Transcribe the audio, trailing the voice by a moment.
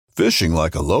Fishing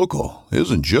like a local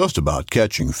isn't just about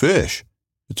catching fish.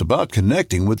 It's about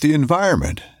connecting with the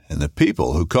environment and the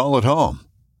people who call it home.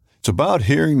 It's about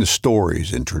hearing the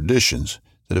stories and traditions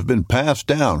that have been passed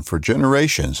down for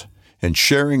generations and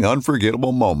sharing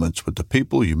unforgettable moments with the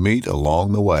people you meet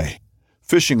along the way.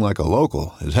 Fishing like a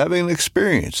local is having an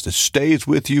experience that stays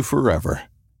with you forever.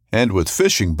 And with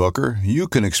Fishing Booker, you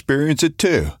can experience it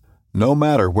too, no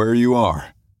matter where you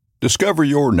are. Discover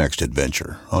your next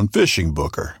adventure on Fishing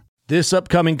Booker. This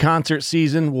upcoming concert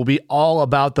season will be all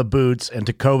about the boots, and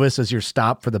Tecovas is your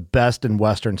stop for the best in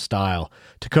Western style.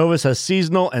 Tecovas has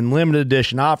seasonal and limited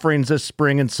edition offerings this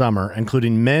spring and summer,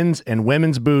 including men's and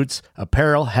women's boots,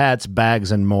 apparel, hats,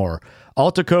 bags, and more.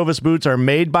 All Tecovas boots are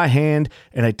made by hand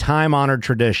in a time-honored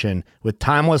tradition with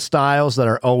timeless styles that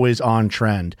are always on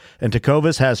trend. And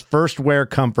Tecovas has first wear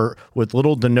comfort with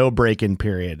little to no break-in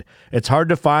period. It's hard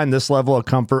to find this level of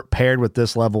comfort paired with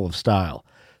this level of style.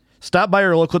 Stop by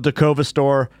your local Tecovas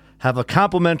store, have a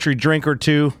complimentary drink or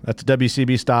two, that's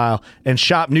WCB style, and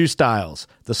shop new styles.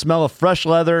 The smell of fresh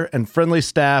leather and friendly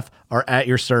staff are at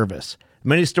your service.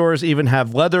 Many stores even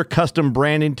have leather custom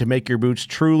branding to make your boots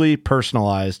truly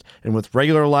personalized. And with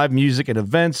regular live music and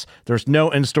events, there's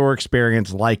no in-store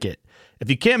experience like it.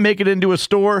 If you can't make it into a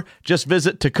store, just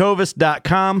visit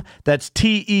tecovas.com. That's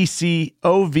TECOVAS.com.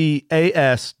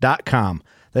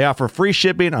 They offer free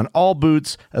shipping on all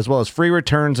boots, as well as free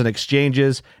returns and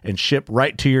exchanges, and ship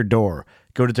right to your door.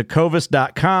 Go to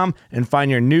tecovas.com and find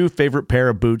your new favorite pair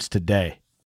of boots today.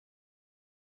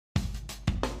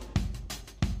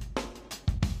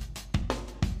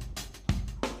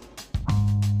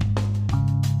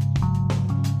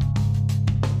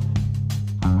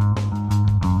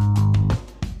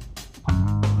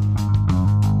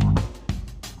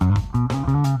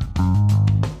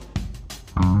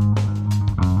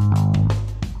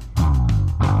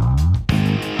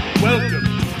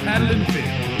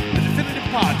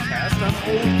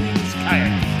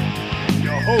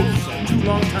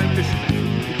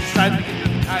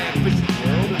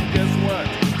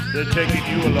 Taking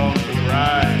you along for the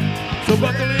ride. So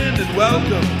buckle in and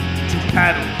welcome to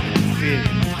Paddle and Fin.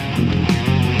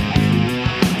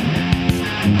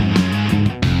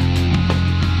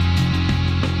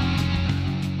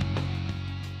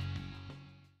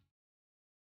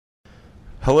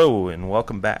 Hello and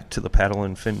welcome back to the Paddle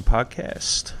and Fin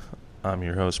podcast. I'm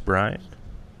your host Brian.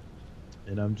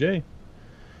 And I'm Jay.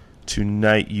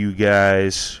 Tonight, you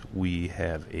guys, we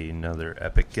have another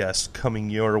epic guest coming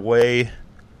your way.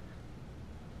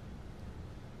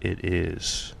 It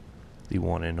is the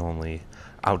one and only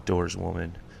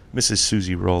Outdoorswoman, Mrs.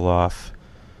 Susie Roloff.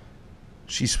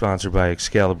 She's sponsored by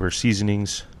Excalibur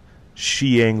Seasonings,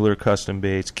 She Angler Custom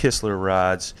Baits, Kistler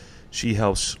Rods. She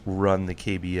helps run the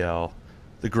KBL,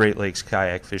 the Great Lakes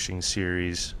Kayak Fishing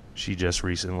Series. She just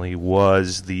recently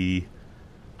was the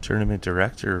tournament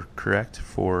director, correct,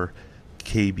 for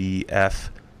KBF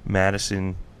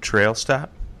Madison Trail Stop?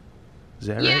 Is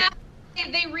that right?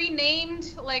 They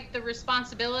renamed like the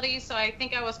responsibilities, so I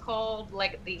think I was called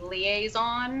like the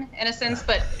liaison in a sense,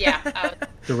 but yeah.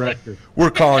 Director. We're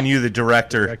calling you the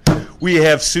director. We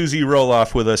have Susie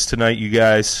Roloff with us tonight, you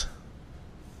guys.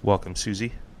 Welcome,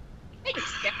 Susie.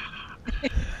 Thanks.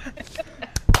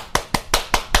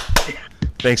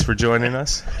 Thanks for joining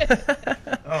us.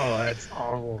 Oh, that's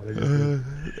horrible.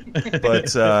 But,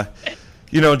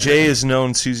 Jay has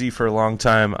known Susie for a long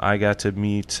time. I got to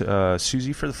meet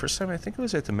Susie for the first time. I think it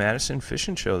was at the Madison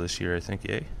Fishing Show this year, I think,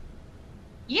 yay?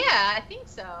 Yeah, I think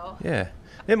so. Yeah.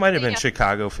 It might have been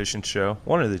Chicago Fishing Show,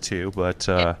 one of the two. But,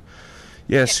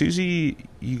 Susie,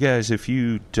 you guys, if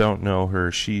you don't know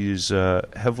her, she's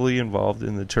heavily involved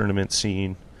in the tournament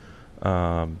scene.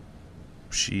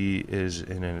 She is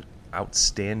an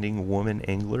outstanding woman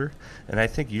angler. And I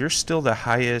think you're still the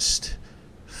highest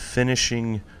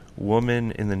finishing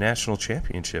woman in the national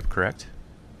championship, correct?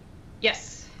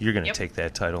 Yes. You're going to take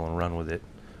that title and run with it.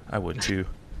 I would too.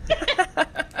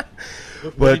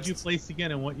 What did you place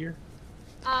again in what year?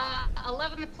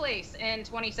 11th place in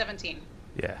 2017.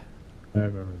 Yeah. I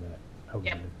remember that.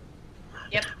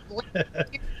 Yep.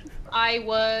 I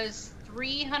was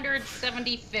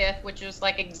 375th, which was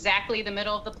like exactly the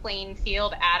middle of the playing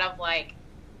field out of like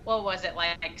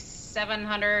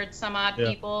 700 some odd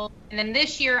people. And then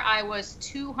this year I was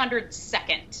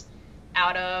 202nd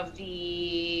out of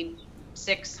the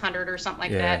 600 or something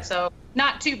like that. So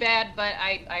not too bad, but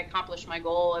I accomplished my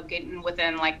goal of getting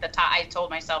within like the top. I told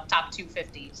myself top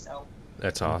 250. So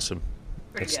that's awesome.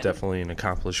 That's good. Definitely an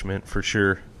accomplishment for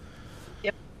sure.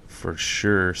 Yep. For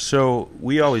sure. So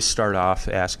we always start off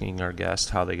asking our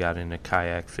guests how they got into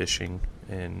kayak fishing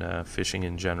and fishing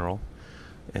in general.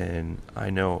 And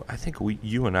I think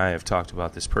you and I have talked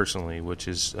about this personally, which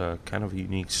is kind of a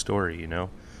unique story, you know.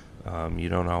 You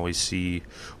don't always see,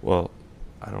 well,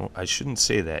 I shouldn't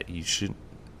say that.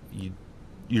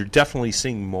 You're definitely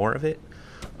seeing more of it.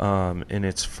 And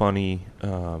it's funny.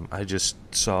 I just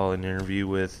saw an interview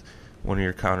with one of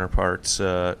your counterparts,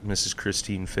 Mrs.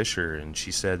 Christine Fisher, and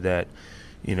she said that,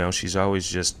 you know, she's always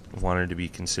just wanted to be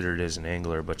considered as an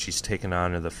angler, but she's taken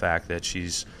on to the fact that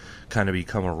she's kind of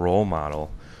become a role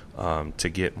model to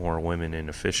get more women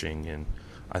into fishing, and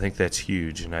I think that's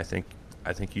huge, and I think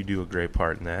you do a great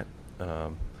part in that.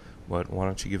 Why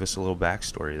don't you give us a little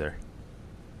backstory there?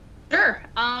 Sure.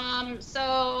 So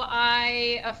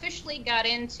I officially got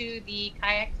into the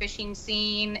kayak fishing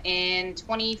scene in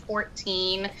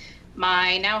 2014.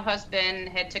 My now husband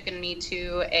had taken me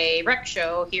to a rec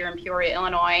show here in Peoria,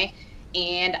 Illinois,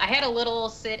 and I had a little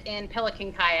sit-in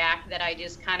Pelican kayak that I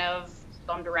just kind of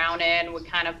bummed around in, would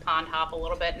kind of pond hop a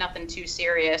little bit, nothing too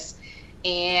serious.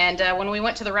 And when we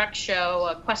went to the rec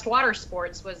show, Quest Water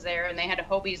Sports was there, and they had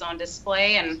Hobies on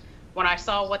display, and when I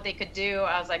saw what they could do,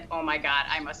 I was like, oh my God,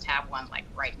 I must have one like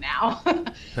right now.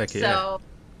 Heck yeah. So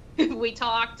we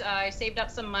talked, I saved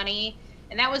up some money,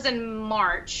 and that was in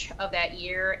March of that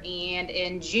year. And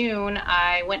in June,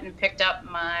 I went and picked up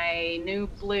my new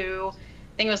blue,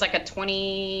 I think it was like a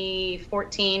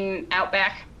 2014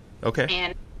 Outback. Okay.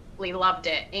 And we loved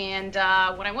it. And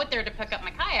when I went there to pick up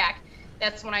my kayak,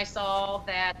 that's when I saw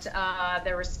that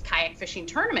there was kayak fishing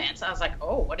tournaments. I was like,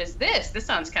 oh, what is this? This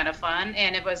sounds kind of fun.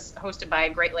 And it was hosted by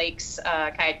Great Lakes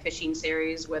Kayak Fishing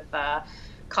Series with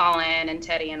Colin and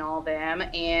Teddy and all them.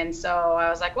 And so I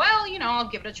was like, well, you know, I'll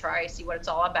give it a try, see what it's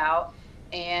all about.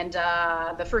 And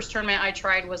the first tournament I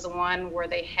tried was the one where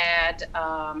they had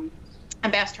a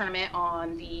bass tournament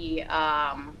on the,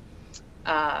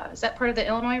 is that part of the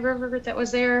Illinois River that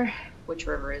was there? Which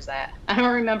river is that? I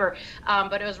don't remember.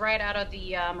 But it was right out of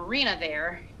the marina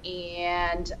there.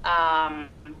 And I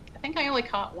think I only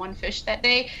caught one fish that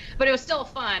day, but it was still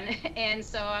fun. And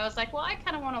so I was like, well, I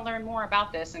kind of want to learn more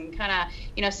about this and kind of,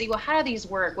 you know, see, well, how do these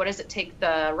work? What does it take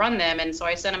to run them? And so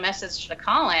I sent a message to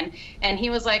Colin, and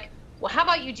he was like, well, how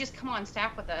about you just come on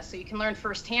staff with us so you can learn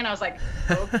firsthand? I was like,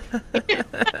 okay.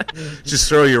 Just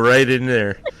throw you right in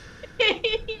there.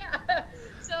 Yeah.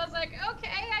 So I was like, okay,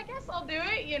 I guess I'll do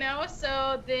it, you know.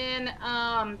 So then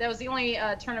that was the only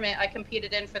tournament I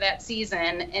competed in for that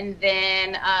season. And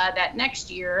then that next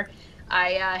year,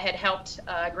 I had helped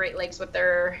Great Lakes with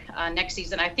their next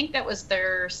season. I think that was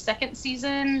their second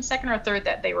or third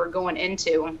that they were going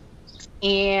into.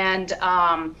 And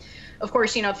of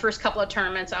course, you know, the first couple of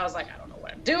tournaments, I was like, I don't know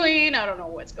what I'm doing. I don't know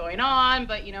what's going on,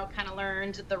 but, you know, kind of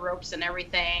learned the ropes and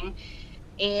everything.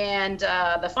 And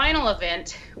the final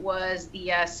event was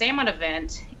the salmon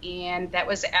event, and that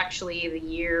was actually the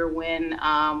year when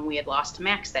we had lost to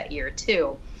Max that year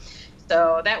too.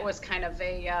 So that was kind of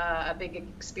a big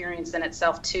experience in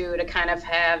itself too, to kind of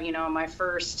have, you know, my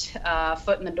first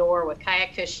foot in the door with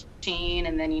kayak fishing,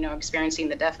 and then, you know, experiencing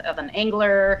the death of an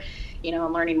angler, you know,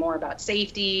 and learning more about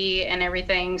safety and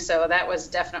everything. So that was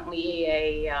definitely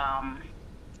a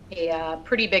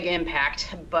pretty big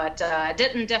impact, but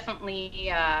didn't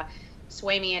definitely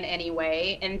sway me in any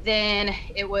way. And then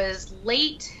it was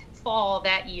late fall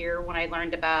that year when I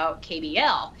learned about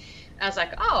KBL. I was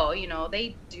like, oh, you know,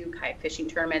 they do kayak fishing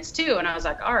tournaments too. And I was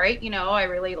like, all right, you know, I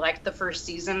really liked the first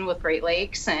season with Great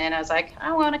Lakes, and I was like,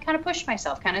 I want to kind of push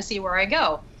myself, kind of see where I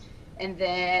go. And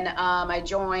then I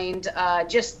joined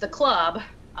just the club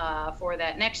for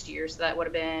that next year. So that would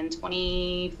have been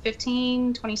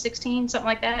 2015, 2016, something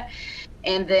like that.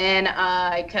 And then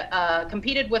I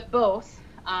competed with both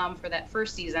for that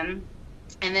first season.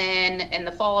 And then in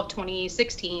the fall of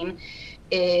 2016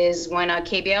 is when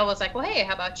KBL was like, well, hey,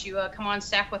 how about you come on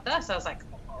staff with us? I was like,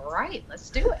 all right, let's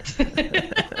do it.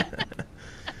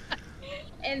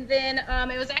 And then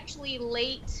it was actually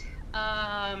late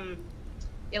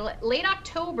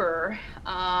October.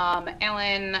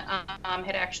 Ellen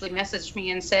had actually messaged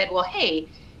me and said, well, hey,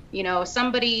 you know,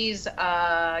 somebody's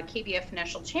KBF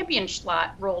National Champion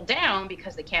slot rolled down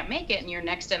because they can't make it, and you're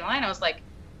next in line. I was like,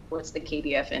 what's the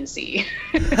KBF NC?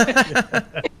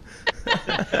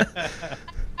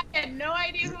 I had no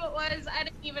idea who it was. I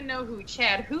didn't even know who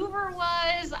Chad Hoover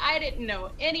was. I didn't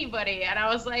know anybody. And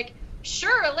I was like,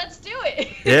 sure, let's do it.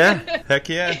 Yeah, heck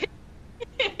yeah.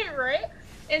 Right?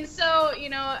 And so, you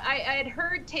know, I had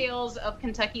heard tales of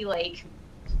Kentucky Lake,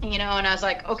 you know, and I was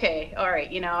like, okay, all right,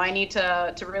 you know, I need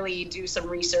to really do some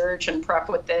research and prep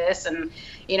with this. And,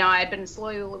 you know, I had been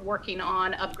slowly working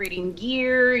on upgrading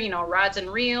gear, you know, rods and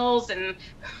reels. And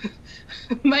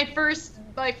my first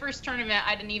tournament,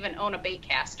 I didn't even own a bait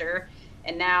caster.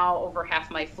 And now over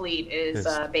half my fleet is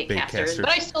bait casters, but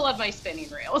I still love my spinning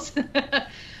reels.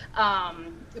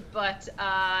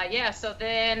 So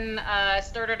then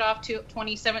started off to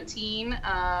 2017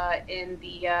 in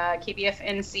the KBF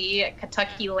NC at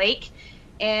Kentucky Lake,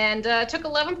 and took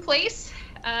 11th place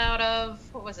out of,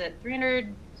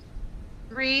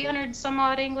 300 some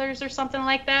odd anglers or something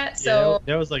like that. So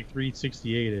yeah, that was like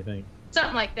 368, I think.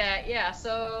 Something like that, yeah.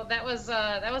 So that was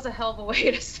a hell of a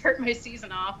way to start my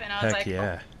season off, and I was Heck like,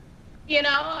 yeah. And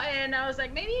I was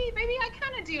like, maybe I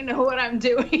kind of do know what I'm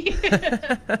doing.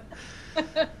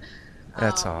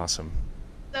 That's awesome.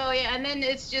 So yeah, and then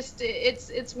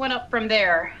it's went up from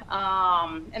there,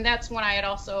 and that's when I had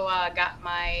also got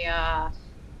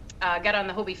on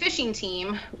the Hobie fishing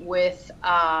team with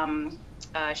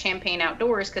Champagne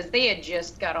Outdoors, because they had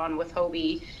just got on with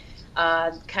Hobie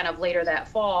kind of later that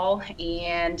fall,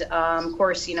 and of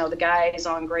course, the guys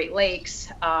on Great Lakes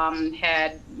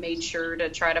had made sure to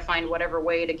try to find whatever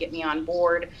way to get me on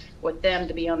board with them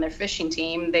to be on their fishing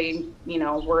team. They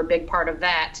were a big part of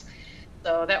that,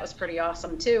 so that was pretty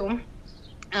awesome too.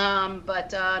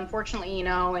 But unfortunately,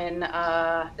 in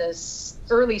this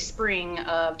early spring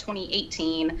of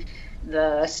 2018,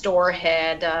 the store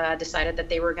had decided that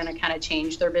they were going to kind of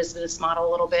change their business model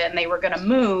a little bit, and they were going to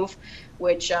move,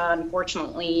 which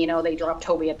unfortunately, they dropped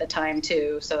Hobie at the time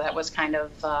too. So that was kind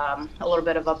of a little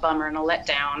bit of a bummer and a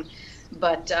letdown.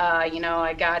 But,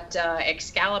 I got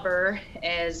Excalibur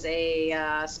as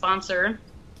a sponsor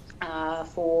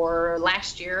for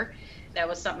last year. That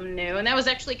was something new. And that was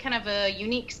actually kind of a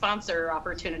unique sponsor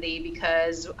opportunity,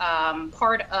 because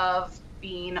part of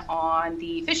being on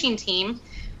the fishing team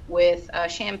with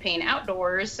Champagne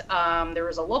Outdoors, there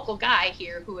was a local guy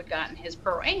here who had gotten his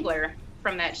pro angler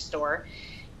from that store,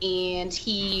 and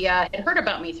he had heard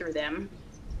about me through them.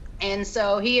 And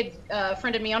so he had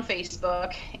friended me on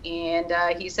Facebook,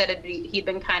 and he said he'd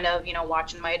been kind of,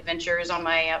 watching my adventures on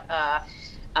my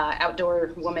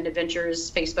Outdoorwoman Adventures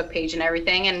Facebook page and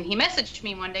everything. And he messaged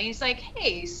me one day. He's like,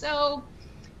 hey, so,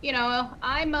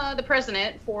 I'm the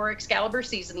president for Excalibur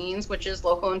Seasonings, which is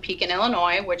local in Pekin,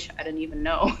 Illinois, which I didn't even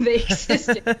know they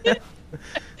existed.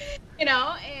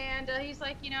 And he's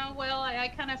like, well, I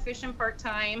kind of fish him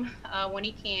part-time when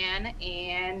he can.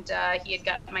 And he had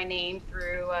got my name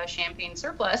through Champagne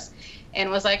Surplus, and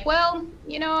was like, well,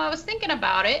 I was thinking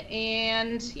about it,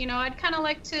 and, I'd kind of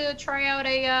like to try out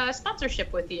a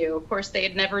sponsorship with you. Of course, they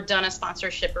had never done a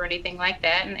sponsorship or anything like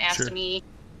that, and asked me,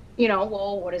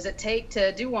 well, what does it take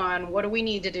to do one? What do we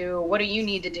need to do? What do you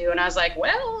need to do? And I was like,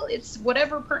 well, it's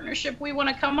whatever partnership we want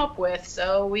to come up with.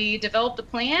 So we developed a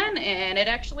plan, and it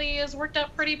actually has worked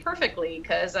out pretty perfectly,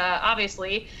 because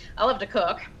obviously I love to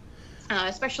cook,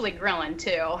 especially grilling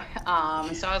too. So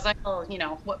I was like, oh,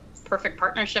 what perfect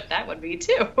partnership that would be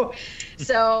too.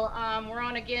 So we're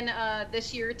on again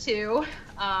this year too.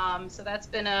 So that's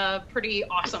been a pretty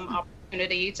awesome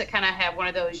opportunity to kind of have one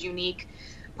of those unique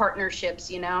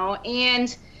partnerships,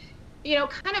 and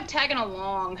kind of tagging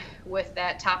along with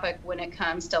that topic when it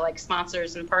comes to like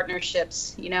sponsors and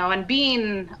partnerships, and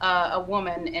being a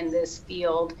woman in this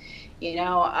field,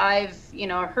 I've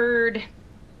heard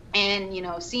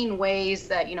and seen ways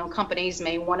that companies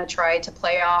may want to try to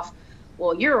play off,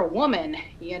 well, you're a woman,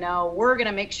 we're going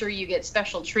to make sure you get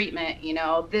special treatment.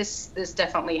 This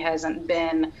definitely hasn't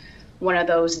been one of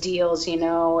those deals.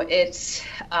 It's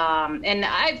and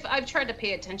I've tried to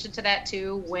pay attention to that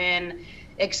too when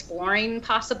exploring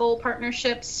possible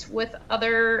partnerships with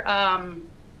other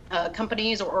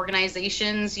companies or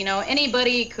organizations.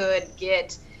 Anybody could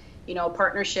get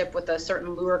partnership with a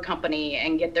certain lure company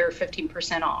and get their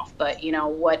 15% off, but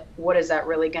what is that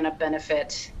really going to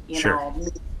benefit Sure. in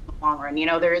the long run?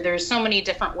 There's so many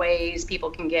different ways people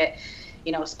can get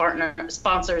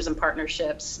sponsors and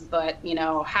partnerships, but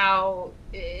how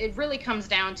it really comes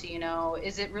down to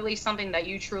is it really something that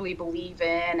you truly believe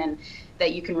in and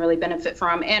that you can really benefit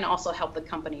from, and also help the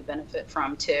company benefit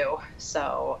from too.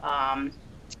 So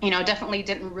definitely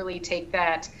didn't really take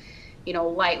that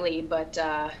lightly, but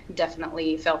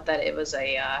definitely felt that it was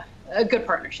a good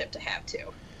partnership to have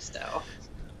too. So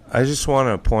I just want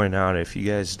to point out, if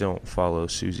you guys don't follow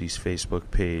Susie's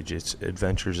Facebook page, it's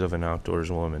Adventures of an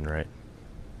Outdoors Woman, right?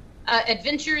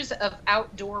 Adventures of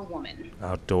Outdoorwoman.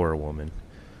 Outdoorwoman.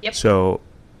 Yep. So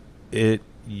it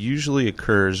usually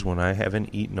occurs when I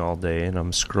haven't eaten all day and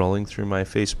I'm scrolling through my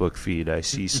Facebook feed. I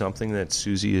see something that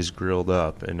Susie has grilled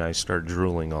up, and I start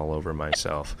drooling all over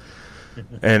myself.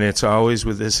 And it's always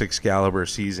with this Excalibur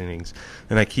seasonings.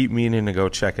 And I keep meaning to go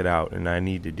check it out, and I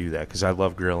need to do that because I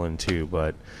love grilling too.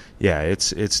 But yeah,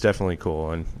 it's definitely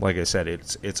cool. And like I said,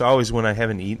 it's always when I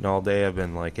haven't eaten all day. I've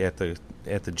been like at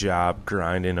the job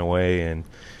grinding away, and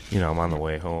I'm on the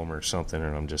way home or something,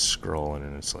 and I'm just scrolling,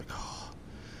 and it's like, oh,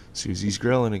 Susie's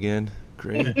grilling again.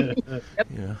 Great.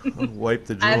 I'll wipe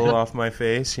the drool off my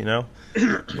face,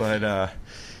 But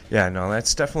yeah, no,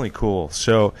 that's definitely cool.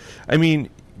 So, I mean,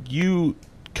 you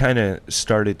kind of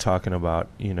started talking about,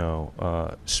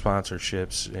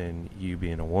 sponsorships and you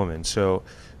being a woman. So,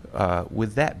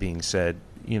 with that being said,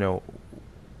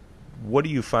 what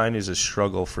do you find is a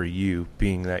struggle for you,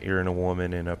 being that you're a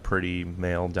woman in a pretty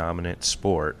male-dominant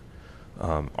sport?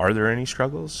 Are there any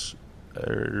struggles?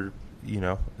 Or,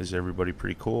 is everybody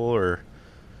pretty cool? Or,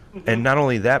 and not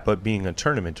only that, but being a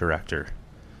tournament director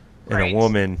and a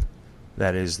woman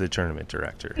that is the tournament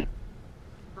director.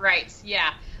 Right,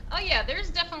 yeah. Oh, yeah, there's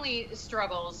definitely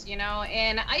struggles,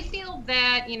 and I feel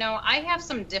that, I have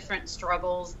some different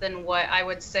struggles than what I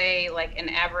would say, like, an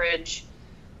average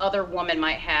other woman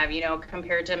might have,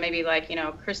 compared to maybe, like,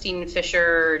 Christine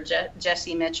Fisher,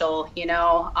 Jessie Mitchell,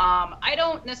 I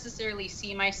don't necessarily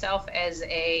see myself as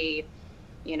a,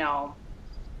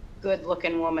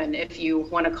 good-looking woman, if you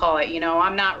want to call it,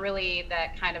 I'm not really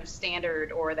that kind of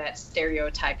standard or that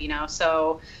stereotype,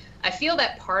 so I feel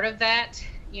that part of that,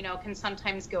 can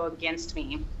sometimes go against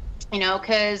me,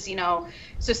 because,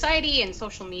 society and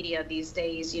social media these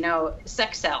days,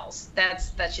 sex sells.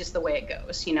 That's just the way it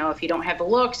goes. If you don't have the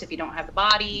looks, if you don't have the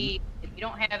body, if you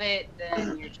don't have it,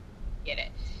 then you're just get it.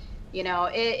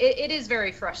 It is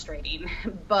very frustrating,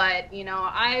 but,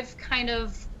 I've kind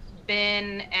of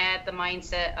been at the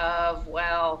mindset of,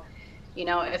 well,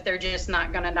 if they're just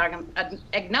not going to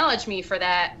acknowledge me for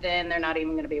that, then they're not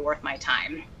even going to be worth my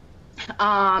time.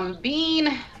 Being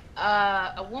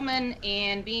a woman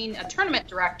and being a tournament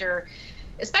director,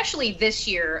 especially this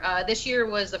year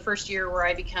was the first year where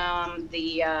I become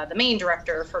the main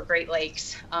director for Great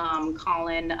Lakes.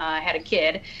 Colin had a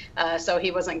kid, so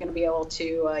he wasn't going to be able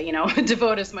to,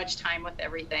 devote as much time with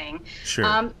everything.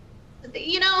 Sure.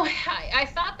 I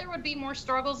thought there would be more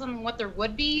struggles than what there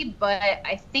would be, but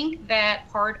I think that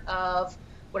part of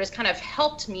what has kind of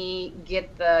helped me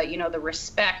get the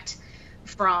respect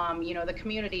from, the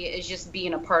community is just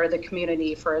being a part of the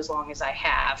community for as long as I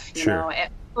have. Sure.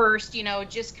 At first,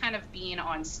 just kind of being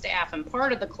on staff and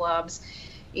part of the clubs,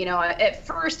 at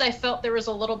first I felt there was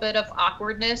a little bit of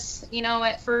awkwardness,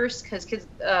 at first, because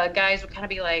guys would kind of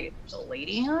be like, there's a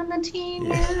lady on the team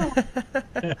now?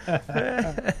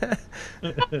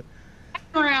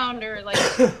 Around or like,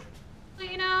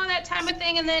 that time of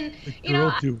thing. And then,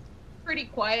 I'm pretty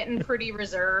quiet and pretty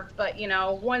reserved, but,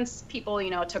 once people,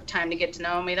 took time to get to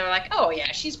know me, they're like, oh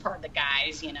yeah, she's part of the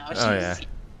guys, she's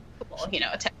cool,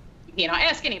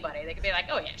 ask anybody. They could be like,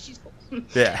 oh yeah, she's cool.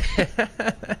 Yeah.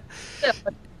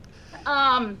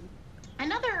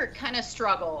 Another kind of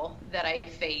struggle that I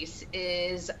face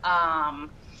is not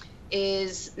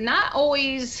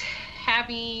always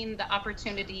having the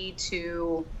opportunity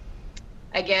to,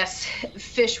 I guess,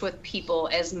 fish with people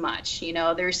as much.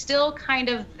 There's still kind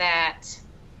of that,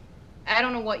 I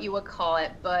don't know what you would call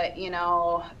it, but,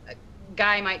 a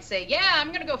guy might say, yeah, I'm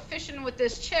going to go fishing with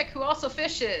this chick who also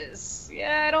fishes.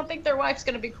 Yeah, I don't think their wife's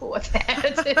going to be cool with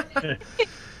that.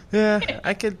 Yeah,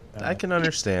 I can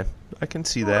understand. I can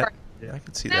see that. Yeah, I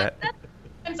can see that.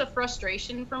 That's a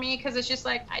frustration for me, because it's just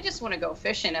like, I just want to go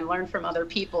fishing and learn from other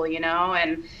people, and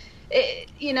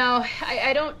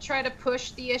I don't try to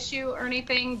push the issue or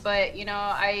anything, but,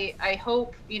 I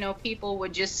hope, people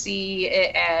would just see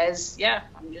it as, yeah,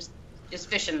 I'm just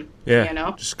fishing,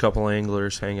 Yeah, just a couple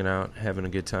anglers hanging out, having a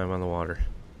good time on the water.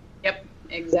 Yep,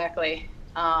 exactly.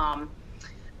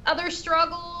 Other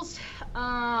struggles,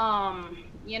 not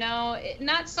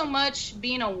so much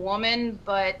being a woman,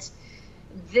 but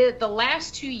the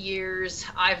last 2 years,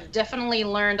 I've definitely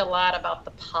learned a lot about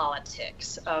the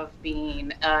politics of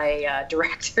being a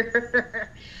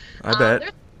director. I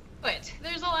bet.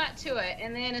 There's a lot to it.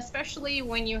 And then especially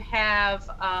when you have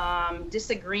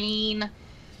disagreeing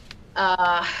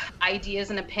ideas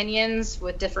and opinions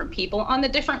with different people on the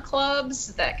different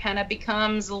clubs, that kind of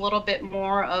becomes a little bit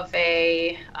more of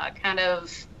a kind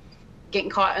of getting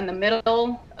caught in the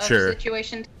middle of the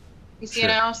situation,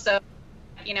 so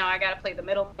I got to play the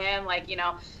middleman, like,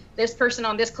 this person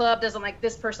on this club doesn't like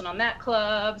this person on that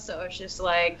club, so it's just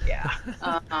like, yeah.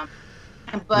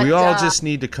 But we all just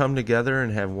need to come together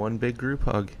and have one big group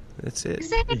hug. That's it.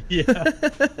 Exactly. Yeah.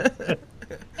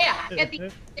 Yeah. At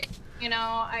the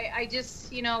I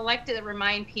just, like to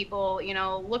remind people,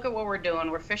 look at what we're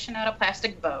doing. We're fishing out of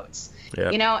plastic boats.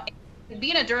 Yep.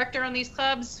 being a director on these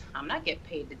clubs, I'm not getting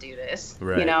paid to do this.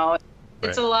 Right. You know,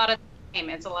 it's Right. a lot of time.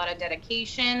 It's a lot of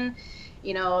dedication.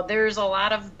 You know, there's a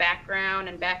lot of background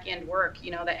and back end work,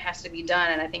 you know, that has to be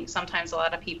done. And I think sometimes a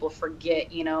lot of people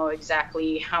forget, you know,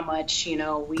 exactly how much, you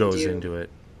know, we Goes do. into it.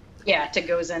 Yeah, it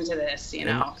goes into this, you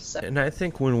know. So. And I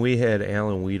think when we had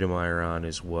Alan Wiedemeyer on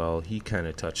as well, he kind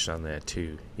of touched on that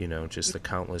too. You know, just the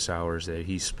countless hours that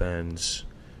he spends,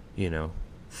 you know,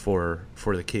 for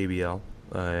the KBL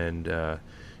and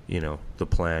you know, the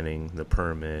planning, the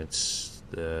permits,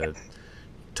 the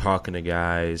talking to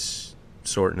guys,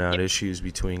 sorting out issues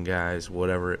between guys,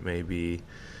 whatever it may be.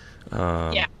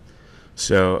 Yeah.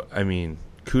 So I mean,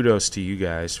 kudos to you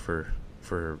guys for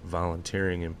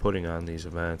volunteering and putting on these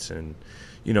events. And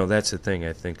you know, that's the thing.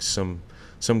 I think some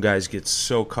guys get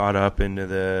so caught up into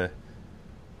the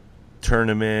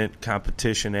tournament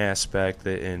competition aspect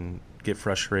that and get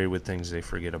frustrated with things they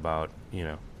forget about. You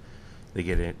know, they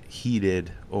get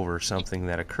heated over something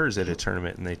that occurs at a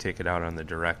tournament and they take it out on the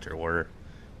director, where,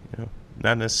 you know,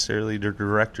 not necessarily the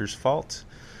director's fault.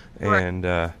 Right.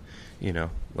 And you know,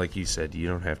 like you said, you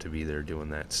don't have to be there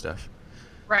doing that stuff.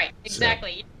 Right,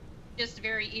 exactly. Just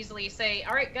very easily say,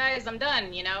 all right, guys, I'm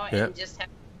done, you know, and just have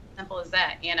it simple as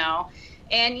that, you know.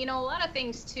 And, you know, a lot of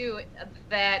things, too,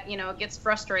 that, you know, gets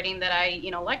frustrating that I,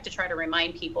 you know, like to try to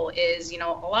remind people is, you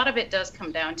know, a lot of it does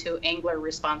come down to angler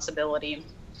responsibility,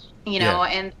 you know,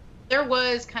 and there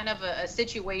was kind of a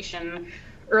situation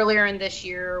earlier in this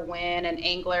year when an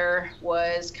angler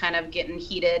was kind of getting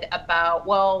heated about,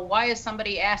 well, why is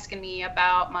somebody asking me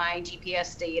about my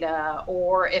GPS data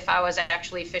or if I was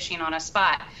actually fishing on a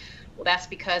spot? Well, that's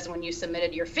because when you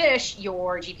submitted your fish,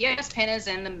 your GPS pin is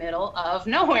in the middle of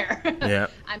nowhere. Yeah.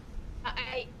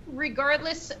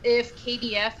 Regardless if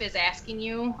KBF is asking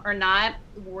you or not,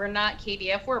 we're not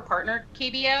KBF, we're a partner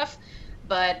KBF,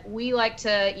 but we like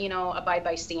to, you know, abide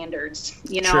by standards.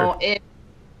 You know, Sure.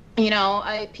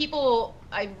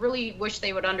 I really wish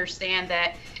they would understand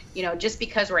that, you know, just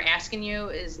because we're asking you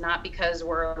is not because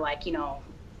we're like, you know,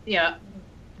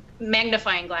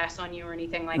 magnifying glass on you or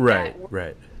anything like that.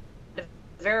 Right. To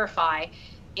verify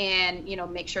and, you know,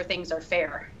 make sure things are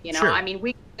fair. You know, Sure. I mean,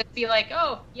 we could be like,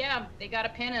 oh, yeah, they got a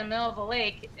pin in the middle of a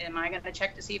lake. Am I going to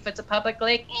check to see if it's a public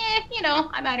lake? You know,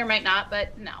 I might or might not,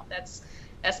 but no, that's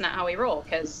not how we roll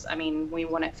because, I mean, we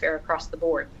want it fair across the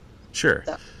board. Sure.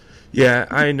 So. Yeah,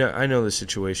 I know the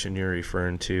situation you're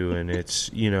referring to, and it's,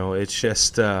 you know, it's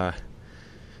just,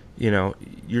 you know,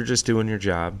 you're just doing your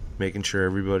job, making sure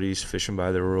everybody's fishing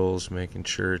by the rules, making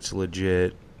sure it's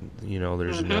legit, you know,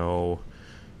 there's no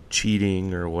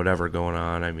cheating or whatever going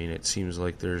on. I mean, it seems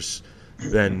like there's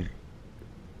been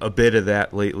a bit of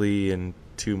that lately and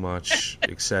too much,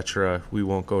 etc. We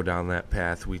won't go down that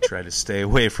path. We try to stay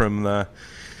away from the,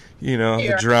 you know,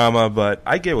 the drama, but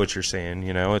I get what you're saying.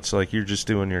 You know, it's like you're just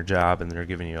doing your job and they're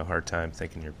giving you a hard time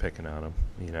thinking you're picking on them,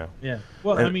 you know. Yeah.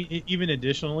 Well, I mean, even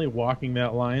additionally, walking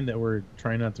that line that we're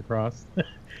trying not to cross.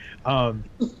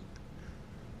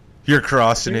 You're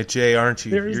crossing it, Jay, aren't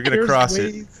you? You're going to cross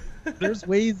it. There's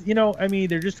ways, you know, I mean,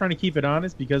 they're just trying to keep it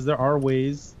honest because there are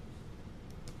ways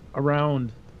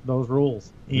around those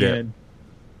rules. And,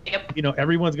 you know,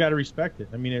 everyone's got to respect it.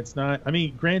 I mean, it's not, I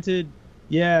mean, granted,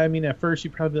 yeah, I mean, at first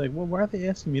you'd probably be like, well, why are they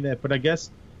asking me that? But I guess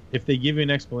if they give you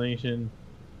an explanation,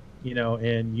 you know,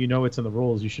 and you know it's in the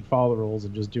rules, you should follow the rules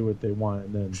and just do what they want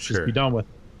and then just be done with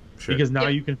it. Sure. Because now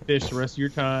you can fish the rest of your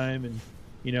time and,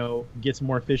 you know, get some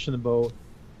more fish in the boat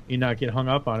and not get hung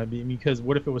up on it. Because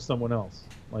what if it was someone else?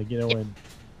 Like, you know, and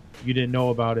you didn't know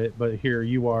about it, but here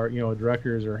you are, you know,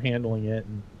 directors are handling it.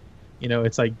 And, you know,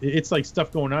 it's like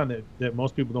stuff going on that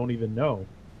most people don't even know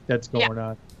that's going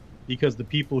on. Because the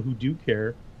people who do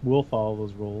care will follow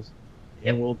those rules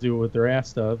and will do what they're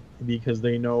asked of because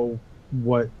they know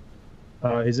what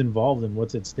is involved and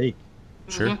what's at stake.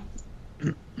 Sure.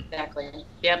 Exactly.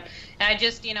 Yep. And I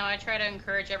just, you know, I try to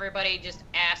encourage everybody, just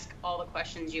ask all the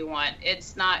questions you want.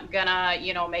 It's not gonna,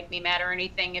 you know, make me mad or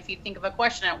anything. If you think of a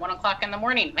question at 1:00 in the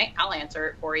morning, I'll answer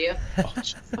it for you.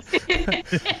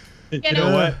 You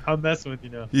know what? I'm messing with you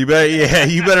now. You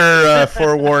better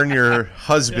forewarn your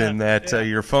husband that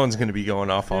your phone's going to be going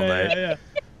off all night.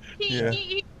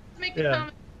 He makes a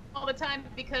comment all the time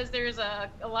because there's a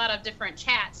lot of different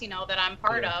chats, you know, that I'm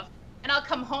part of. And I'll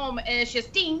come home and it's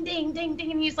just ding, ding, ding,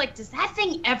 ding. And he's like, does that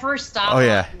thing ever stop? Oh,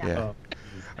 yeah. No.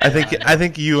 Yeah. I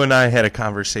think you and I had a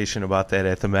conversation about that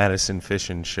at the Madison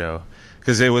Fishing Show.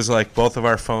 Because it was like both of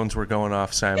our phones were going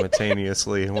off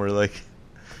simultaneously. And we're like,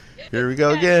 here we go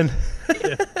again.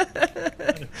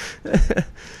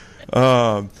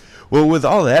 Well, with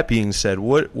all that being said,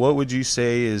 what would you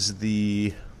say is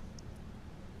the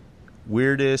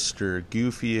weirdest or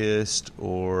goofiest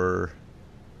or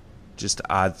just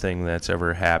odd thing that's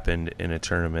ever happened in a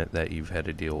tournament that you've had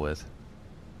to deal with?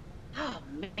 Oh,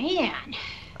 man.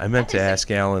 I meant to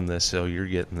ask Alan this, so you're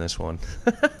getting this one.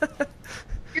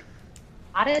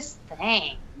 Oddest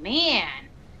thing. Man.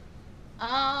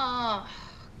 Oh,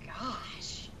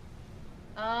 gosh.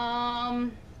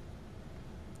 Man,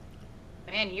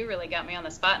 you really got me on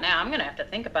the spot now. I'm going to have to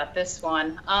think about this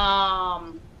one.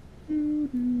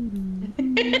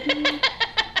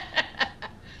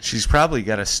 She's probably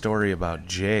got a story about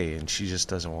Jay, and she just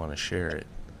doesn't want to share it.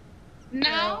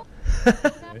 No.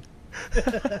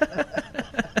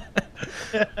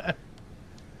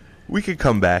 We could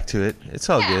come back to it. It's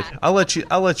all good. I'll let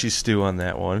you stew on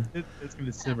that one. It's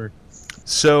gonna simmer.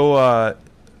 So,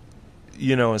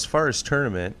 as far as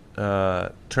tournament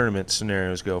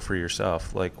scenarios go for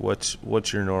yourself, like what's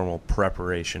your normal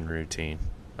preparation routine?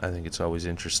 I think it's always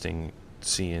interesting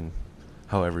seeing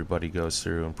how everybody goes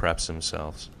through and preps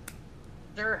themselves.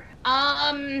 Sure.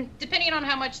 Depending on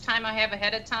how much time I have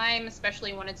ahead of time,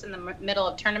 especially when it's in the middle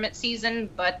of tournament season,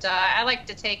 but I like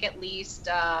to take at least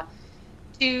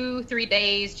 2-3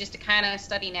 days just to kind of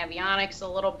study navionics a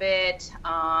little bit,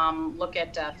 look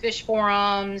at fish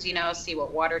forums, see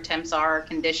what water temps are,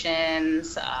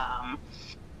 conditions,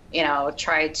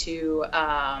 try to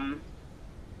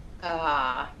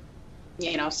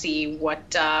see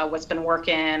what's been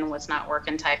working, what's not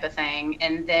working, type of thing.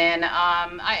 And then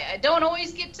I don't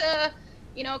always get to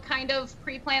kind of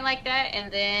pre-plan like that,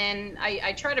 and then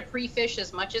I try to pre-fish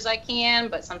as much as I can,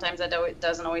 but sometimes that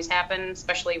doesn't always happen,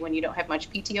 especially when you don't have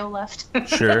much PTO left.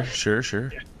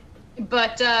 Sure.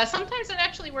 But sometimes it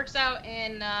actually works out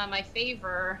in my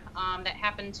favor. That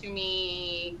happened to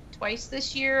me twice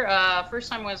this year.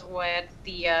 First time was with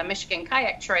the Michigan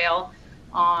Kayak Trail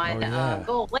on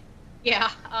Gold Lake.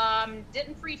 Yeah,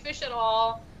 didn't free fish at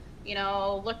all.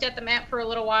 Looked at the map for a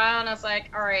little while, and I was like,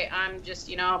 all right, I'm just,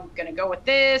 gonna go with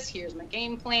this. Here's my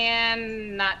game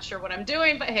plan. Not sure what I'm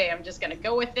doing, but hey, I'm just gonna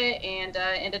go with it, and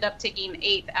ended up taking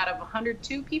 8th out of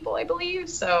 102 people, I believe.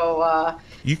 So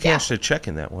you cashed a check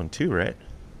in that one too, right?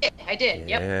 Yeah, I did.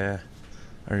 Yeah, Yep.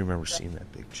 I remember seeing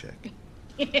that big check.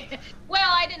 Well,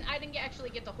 I didn't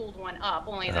actually get to hold one up.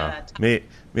 Only the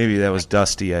maybe that was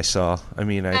Dusty. I saw. I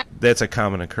mean, that's a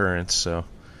common occurrence. So,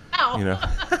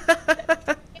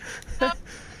 that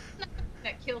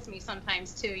kills me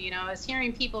sometimes too. Is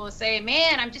hearing people say,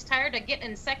 "Man, I'm just tired of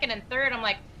getting in second and third." I'm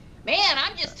like, "Man,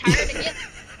 I'm just tired of getting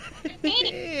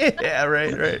 15." Yeah,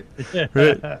 right.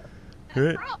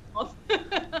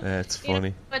 That's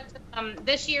funny. But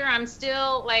this year I'm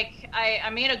still like I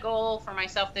made a goal for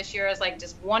myself this year. I was like,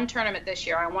 just one tournament this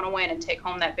year I want to win and take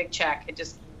home that big check.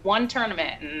 Just one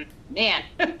tournament, and man,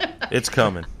 it's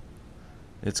coming.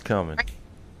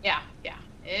 Yeah,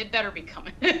 it better be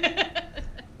coming.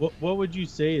 What would you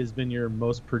say has been your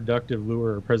most productive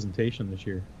lure or presentation this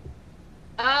year?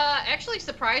 Actually,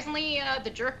 surprisingly,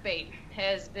 the jerkbait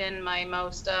has been my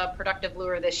most productive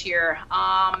lure this year.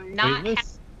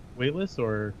 Weightless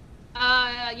or?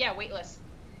 Yeah, weightless.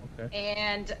 Okay.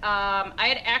 And I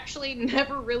had actually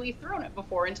never really thrown it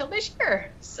before until this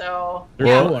year. So.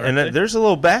 There's a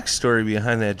little backstory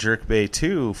behind that jerkbait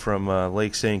too, from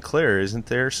Lake St. Clair, isn't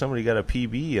there? Somebody got a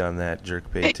PB on that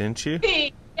jerkbait, didn't you?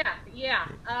 Yeah.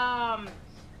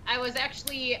 I was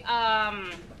actually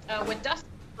with Dustin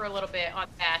for a little bit on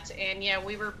that, and yeah,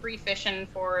 we were pre-fishing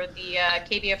for the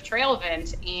KBF trail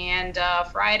event, and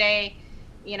Friday,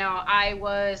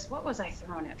 what was I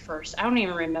throwing at first? I don't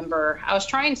even remember. I was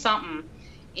trying something,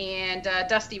 and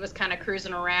Dusty was kind of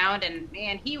cruising around, and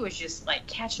man, he was just like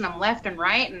catching them left and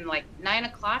right, and like 9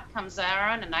 o'clock comes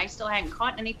around, and I still hadn't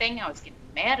caught anything. I was getting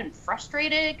mad and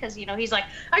frustrated because he's like,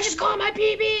 I just caught my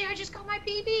PB,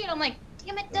 and I'm like,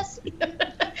 damn it, Dusty.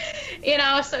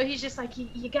 So he's just like,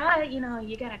 you gotta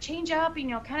change up,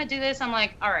 kind of do this. I'm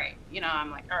like, all right,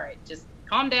 just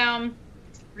calm down,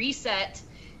 reset.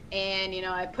 And,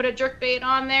 I put a jerkbait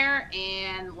on there,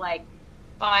 and like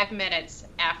 5 minutes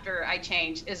after I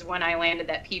changed is when I landed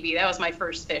that PB. That was my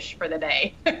first fish for the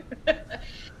day.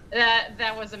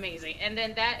 That was amazing. And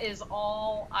then that is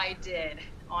all I did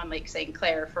on Lake St.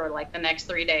 Clair for like the next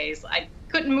 3 days. I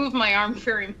couldn't move my arm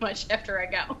very much after I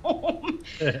got home.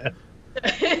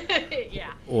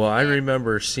 Yeah. Well, I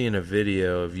remember seeing a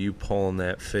video of you pulling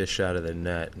that fish out of the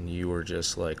net, and you were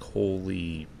just like,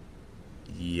 holy...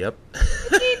 Yep.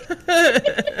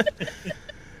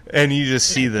 And you just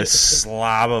see the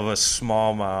slob of a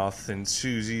smallmouth, and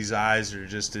Susie's eyes are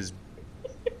just as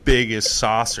big as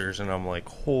saucers, and I'm like,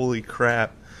 holy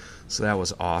crap. So that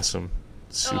was awesome.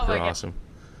 Super awesome.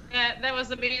 That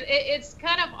was amazing. It's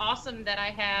kind of awesome that I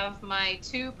have my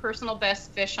 2 personal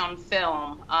best fish on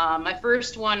film. My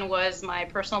first one was my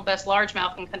personal best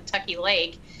largemouth in Kentucky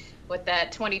Lake with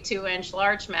that 22-inch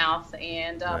largemouth,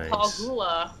 and Nice. Paul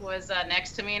Gula was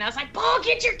next to me, and I was like, Paul,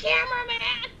 get your camera,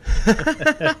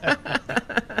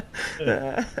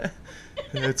 man!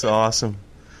 That's awesome.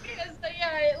 Because,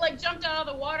 it like jumped out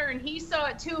of the water, and he saw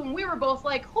it too, and we were both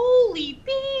like, holy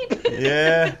beep!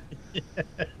 Yeah.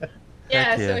 Yeah,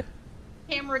 Heck yeah. so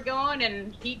camera going,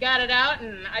 and he got it out,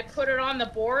 and I put it on the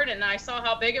board, and I saw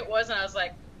how big it was, and I was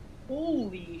like,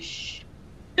 holy sh!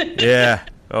 Yeah.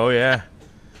 Oh, yeah.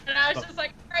 And I was just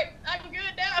like, all right, I'm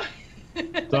good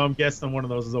now. So I'm guessing one of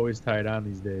those is always tied on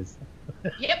these days.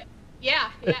 Yep.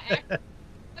 Yeah. I've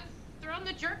thrown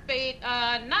the jerkbait,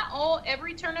 not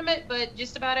every tournament, but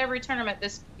just about every tournament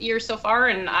this year so far,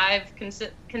 and I've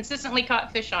consistently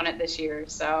caught fish on it this year.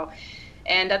 So,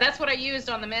 and that's what I used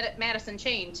on the Madison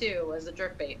chain too, was a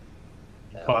jerkbait.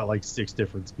 So. Caught like 6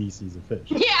 different species of fish.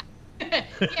 Yeah.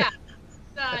 Yeah.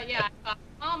 I caught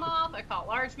smallmouth. I caught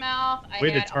largemouth.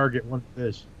 Way to target one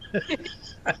fish.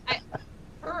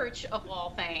 Perch of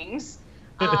all things.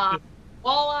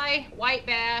 Walleye, white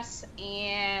bass,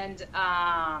 and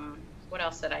what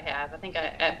else did I have? I think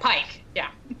pike.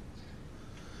 Yeah.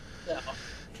 So.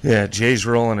 Yeah, Jay's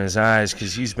rolling his eyes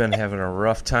because he's been having a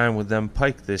rough time with them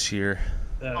pike this year.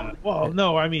 At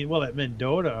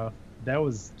Mendota, that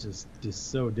was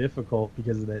just so difficult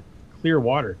because of that clear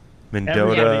water.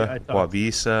 Mendota,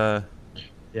 Wabisa.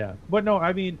 Yeah, but no,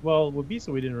 Wabisa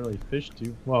we didn't really fish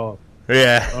too well.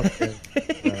 Yeah. Okay.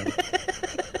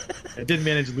 I did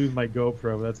manage to lose my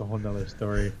GoPro, but that's a whole nother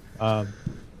story.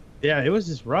 Yeah, it was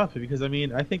just rough because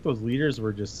I think those leaders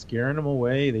were just scaring them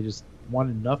away. They just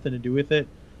wanted nothing to do with it.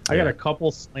 I got a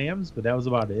couple slams, but that was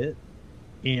about it.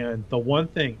 And the one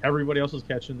thing, everybody else was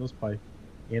catching those pike,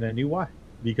 and I knew why.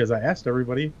 Because I asked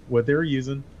everybody what they were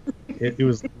using. It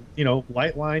was,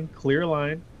 light line, clear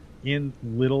line, and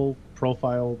little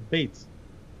profile baits.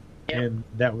 Yeah. And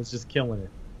that was just killing it.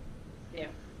 Yeah.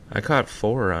 I caught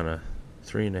 4 on a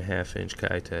 3.5-inch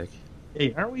Kitech.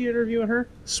 Hey, aren't we interviewing her?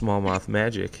 Smallmouth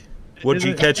Magic. What'd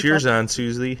you catch yours on,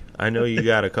 Susie? I know you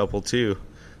got a couple too.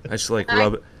 I just like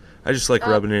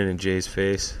rubbing it in Jay's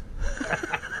face.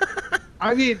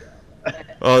 Oh,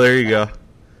 there you go.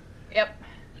 Yep.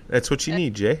 That's what you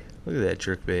need, Jay. Look at that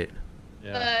jerkbait.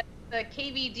 Yeah. The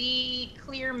KVD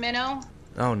clear minnow.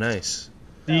 Oh, nice.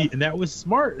 See, and that was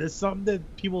smart. That's something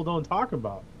that people don't talk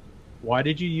about. Why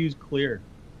did you use clear?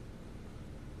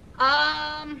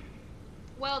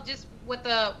 Well, just with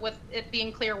it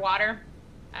being clear water,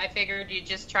 I figured you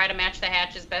just try to match the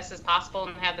hatch as best as possible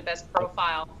and have the best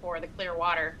profile for the clear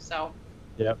water. So.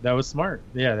 Yeah, that was smart.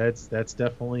 Yeah, that's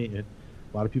definitely it.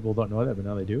 A lot of people don't know that, but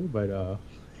now they do. But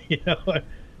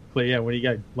but yeah, when you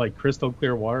got like crystal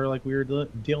clear water like we were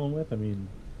dealing with,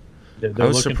 they're I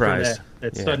was looking surprised. for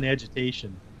that sudden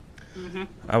agitation. Mm-hmm.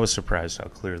 I was surprised how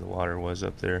clear the water was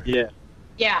up there. Yeah.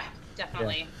 Yeah,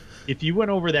 definitely. Yeah. If you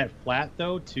went over that flat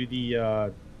though to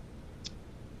the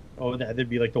that'd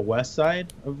be like the west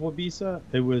side of Wabisa.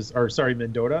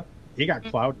 Mendota. It got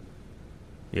cloudy.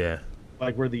 Yeah.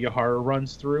 Like where the Yahara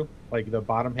runs through, like the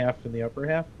bottom half and the upper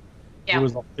half. Yeah.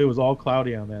 It was all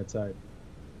cloudy on that side.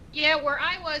 Yeah, where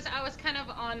I was kind of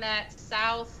on that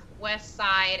southwest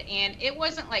side, and it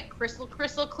wasn't like crystal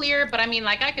clear, but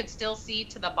I could still see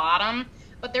to the bottom,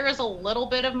 but there is a little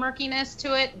bit of murkiness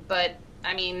to it, but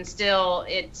still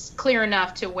it's clear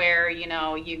enough to where,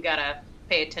 you gotta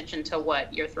pay attention to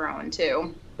what you're throwing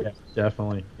too. Yeah,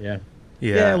 definitely. Yeah.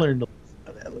 Yeah. I learned a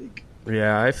lot of that lake.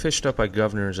 Yeah, I fished up by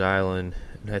Governor's Island,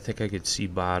 and I think I could see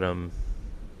bottom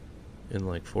in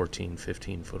like 14,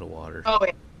 15 foot of water. Oh,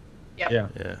 yeah.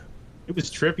 Yep. Yeah. It was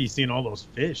trippy seeing all those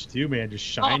fish, too, man, just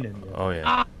shining. Oh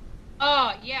yeah.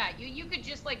 Yeah. You could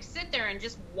just, like, sit there and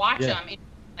just watch them. And,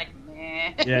 like,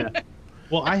 meh. Yeah.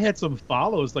 Well, I had some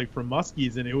follows, like, from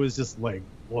muskies, and it was just like,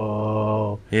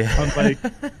 whoa. Yeah. I'm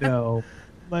like, no.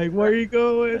 Like, where are you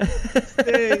going?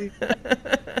 Stay.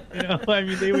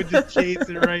 They would just chase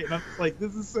it, right? And I'm just like,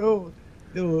 this is so...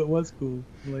 it was cool.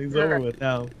 Like, it's over with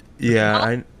now. Yeah,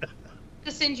 I to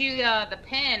send you the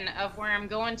pin of where I'm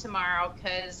going tomorrow,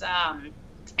 because I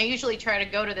usually try to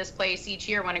go to this place each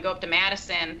year when I go up to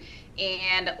Madison,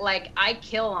 and I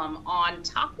kill them on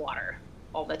topwater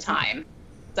all the time.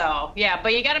 So yeah,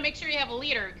 but you got to make sure you have a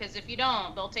leader, because if you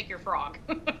don't, they'll take your frog.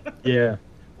 Yeah.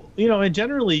 And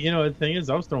generally, the thing is,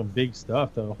 I was throwing big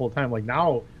stuff the whole time. Like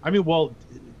now,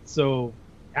 so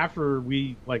after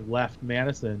we left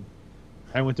Madison,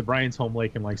 I went to Brian's home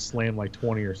lake and slammed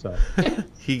 20 or so.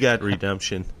 he got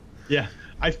redemption. Yeah,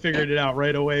 I figured it out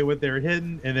right away what they were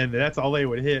hitting, and then that's all they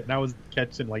would hit. And I was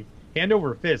catching like hand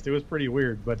over fist. It was pretty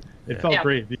weird, but it felt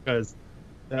great because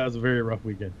that was a very rough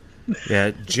weekend.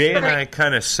 Yeah, Jay and I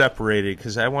kind of separated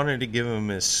because I wanted to give him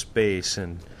his space,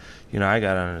 and I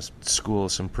got on his school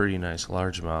some pretty nice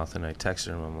largemouth, and I texted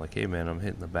him. I'm like, "Hey man, I'm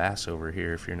hitting the bass over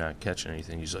here. If you're not catching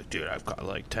anything," he's like, "Dude, I've got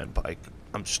like 10 pike.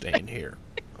 I'm staying here."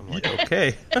 I'm like,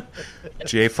 "Okay."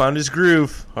 Jay found his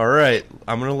groove. All right,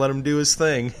 I'm gonna let him do his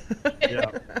thing. Yeah.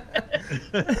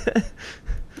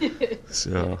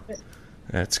 So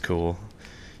that's cool.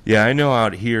 Yeah, I know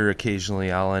out here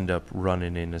occasionally I'll end up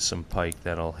running into some pike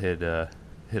that'll hit a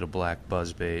black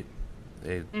buzzbait.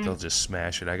 They'll just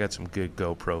smash it. I got some good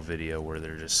GoPro video where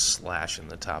they're just slashing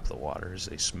the top of the water as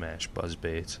they smash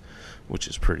buzzbaits, which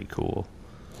is pretty cool.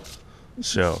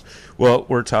 So, well,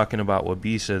 we're talking about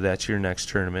Wabeesa. That's your next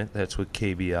tournament. That's with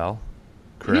KBL,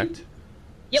 correct? Mm-hmm.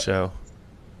 Yep. So,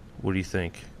 what do you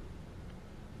think?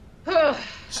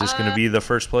 Is this going to be the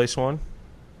first place one?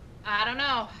 I don't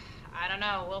know.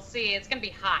 We'll see. It's going to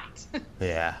be hot.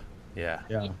 Yeah. Yeah,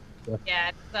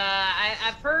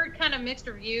 I've heard kind of mixed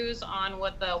reviews on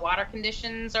what the water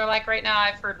conditions are like right now.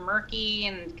 I've heard murky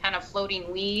and kind of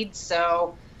floating weeds,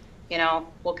 so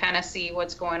we'll kind of see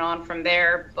what's going on from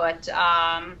there. But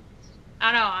I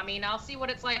don't know. I mean, I'll see what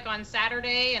it's like on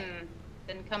Saturday, and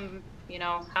then come,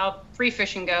 how free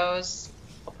fishing goes.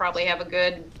 I'll probably have a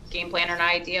good game plan or an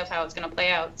idea of how it's going to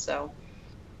play out. So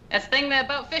that's the thing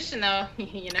about fishing, though.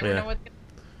 You never know what's going to.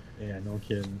 Yeah, no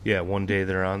kidding. Yeah, one day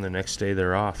they're on, the next day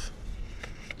they're off.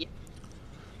 Yep.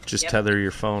 Just tether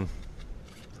your phone.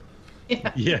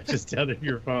 Yeah, just tether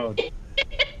your phone.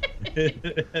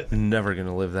 Never going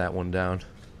to live that one down.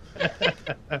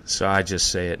 So I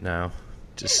just say it now.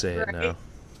 Just say it now.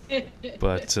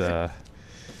 But,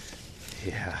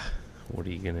 yeah, what are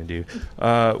you going to do?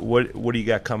 What do you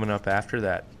got coming up after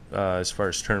that as far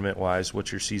as tournament-wise?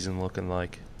 What's your season looking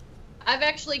like? I've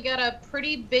actually got a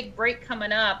pretty big break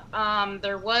coming up.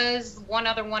 There was one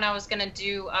other one I was going to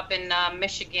do up in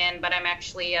Michigan, but I'm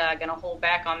actually going to hold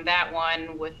back on that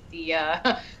one with the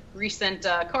recent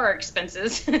car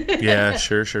expenses. Yeah,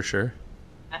 sure.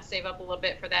 I save up a little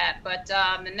bit for that. But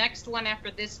the next one after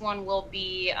this one will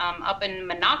be up in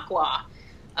Minocqua.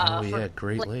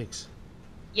 Great Lakes.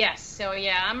 Yes, so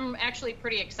yeah, I'm actually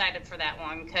pretty excited for that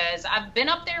one because I've been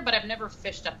up there, but I've never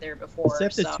fished up there before. Is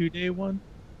that the 2-day one?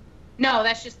 No,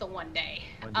 that's just the 1 day.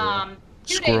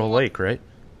 Squirrel Lake, right?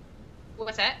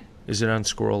 What's that? Is it on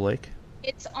Squirrel Lake?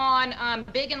 It's on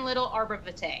Big and Little Arbor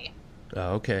Vitae.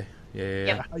 Oh, okay.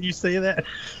 Yeah. How you say that?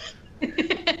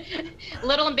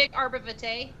 Little and Big Arbor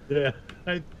Vitae. Yeah,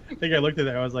 I think I looked at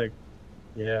that. I was like,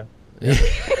 yeah.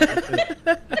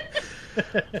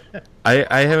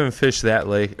 I haven't fished that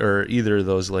lake or either of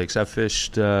those lakes. I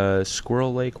fished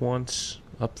Squirrel Lake once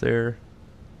up there,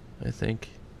 I think.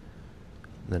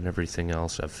 Then everything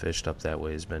else I've fished up that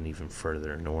way has been even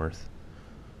further north.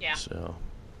 Yeah. So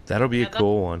that'll be a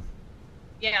cool one.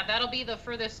 Yeah, that'll be the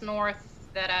furthest north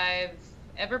that I've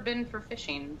ever been for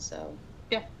fishing. So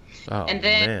yeah. Oh, and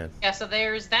then man. Yeah, so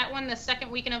there's that one the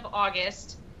second weekend of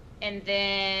August. And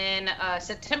then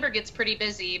September gets pretty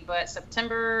busy, but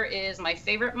September is my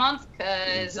favorite month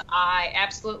because I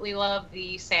absolutely love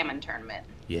the salmon tournament.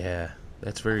 Yeah,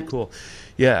 that's very cool.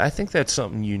 Yeah, I think that's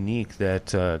something unique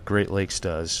that Great Lakes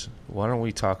does. Why don't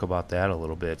we talk about that a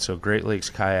little bit? So Great Lakes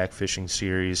Kayak Fishing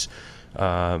Series,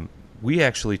 we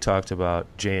actually talked about,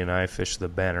 Jay and I fished the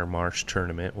Banner Marsh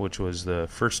tournament, which was the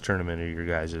first tournament of your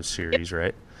guys' series,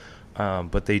 right?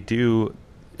 But they do...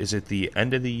 Is it the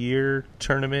end of the year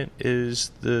tournament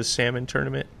is the salmon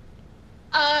tournament?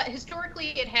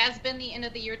 Historically, it has been the end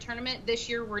of the year tournament. This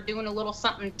year, we're doing a little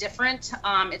something different.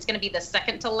 It's going to be the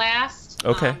second to last.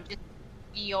 Okay.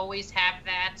 We always have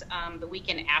that the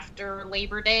weekend after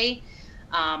Labor Day.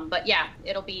 But yeah,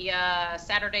 it'll be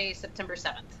Saturday, September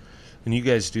 7th. And you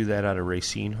guys do that out of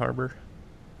Racine Harbor?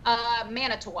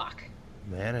 Manitowoc.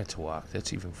 Manitowoc.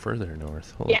 That's even further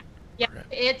north. Yeah. Yeah,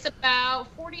 it's about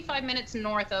 45 minutes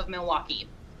north of Milwaukee.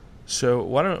 So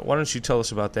why don't you tell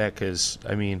us about that? Because,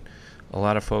 I mean, a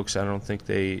lot of folks, I don't think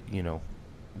they,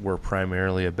 we're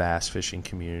primarily a bass fishing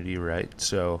community, right?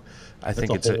 So I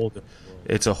think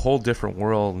it's a whole different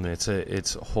world, and it's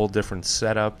a whole different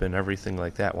setup and everything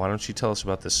like that. Why don't you tell us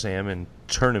about the salmon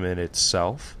tournament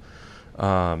itself,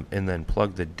 and then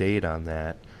plug the date on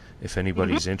that if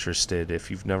anybody's interested.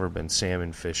 If you've never been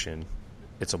salmon fishing,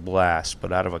 it's a blast,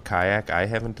 but out of a kayak, I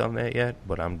haven't done that yet,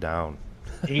 but I'm down.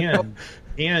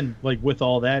 And like with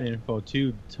all that info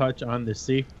too, touch on the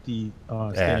safety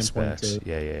aspects. Of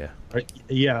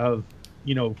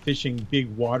fishing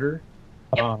big water,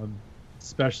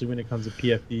 especially when it comes to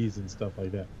PFDs and stuff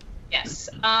like that. Yes.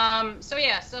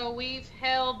 So we've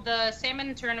held the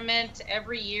salmon tournament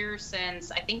every year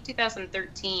since, I think,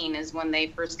 2013 is when they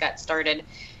first got started.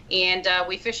 And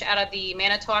we fish out of the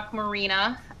Manitowoc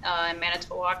Marina in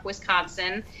Manitowoc,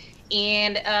 Wisconsin.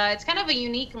 And it's kind of a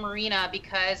unique marina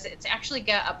because it's actually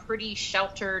got a pretty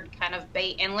sheltered kind of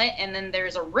bay inlet, and then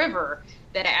there's a river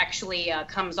that actually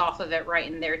comes off of it right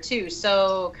in there too.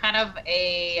 So kind of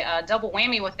a double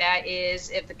whammy with that is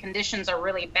if the conditions are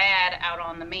really bad out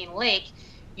on the main lake,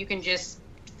 you can just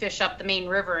fish up the main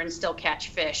river and still catch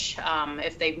fish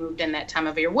if they've moved in that time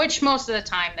of year, which most of the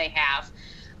time they have.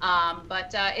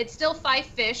 But it's still 5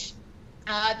 fish.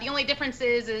 The only difference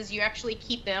is you actually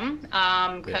keep them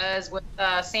because with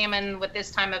salmon with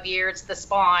this time of year, it's the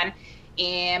spawn.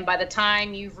 And by the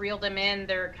time you've reeled them in,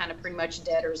 they're kind of pretty much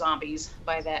dead or zombies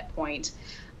by that point.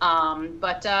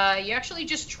 But you actually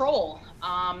just troll.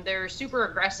 They're super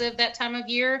aggressive that time of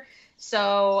year.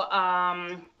 So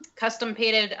custom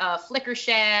painted flicker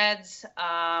shads,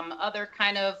 other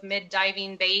kind of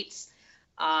mid-diving baits.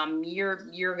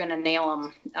 You're gonna nail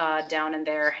them down in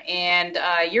there, and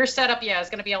your setup, is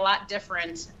gonna be a lot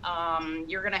different.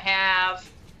 You're gonna have,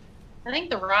 I think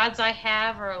the rods I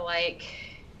have are like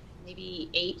maybe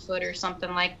 8 foot or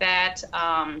something like that,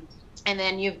 and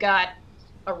then you've got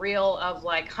a reel of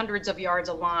like hundreds of yards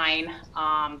of line.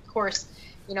 Of course,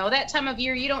 that time of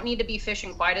year, you don't need to be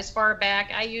fishing quite as far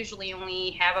back. I usually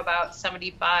only have about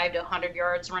 75 to 100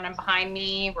 yards running behind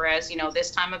me, whereas, this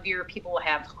time of year, people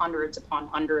have hundreds upon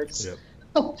hundreds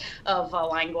of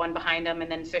line going behind them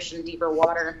and then fishing deeper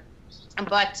water.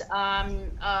 But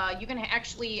you can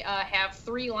actually have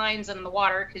 3 lines in the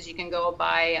water because you can go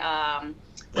by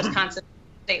Wisconsin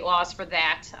state laws for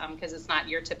that because it's not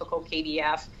your typical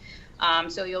KDF.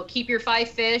 So you'll keep your 5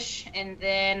 fish, and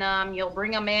then you'll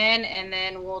bring them in, and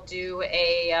then we'll do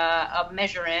a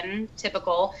measure in,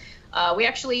 typical. We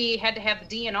actually had to have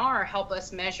the DNR help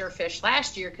us measure fish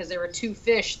last year because there were 2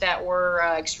 fish that were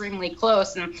extremely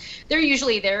close, and they're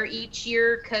usually there each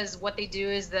year because what they do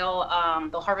is they'll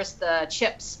harvest the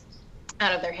chips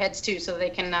out of their heads too, so they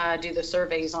can do the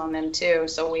surveys on them too.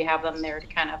 So we have them there to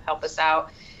kind of help us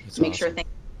out, make sure things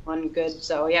on good.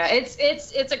 So yeah,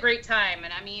 it's a great time.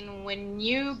 And I mean, when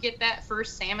you get that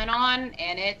first salmon on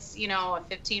and it's a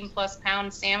 15+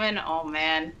 pound salmon, oh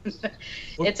man.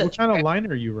 What kind of line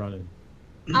are you running?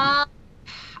 I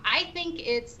think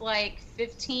it's like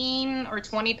 15 or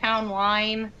 20 pound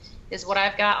line is what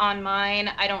I've got on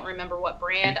mine. I don't remember what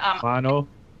brand. Mono?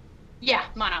 Yeah,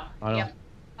 mono. Yep.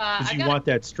 Because you want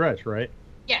that stretch, right?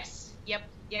 Yes.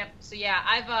 Yep. So yeah,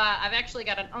 I've actually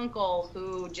got an uncle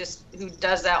who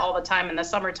does that all the time in the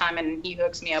summertime, and he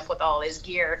hooks me up with all his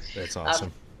gear. That's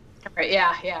awesome.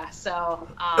 Yeah. So,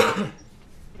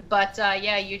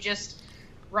 you just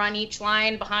run each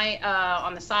line behind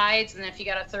on the sides, and if you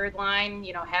got a third line,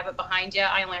 have it behind you.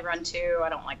 I only run 2. I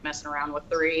don't like messing around with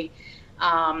 3.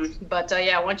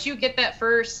 Once you get that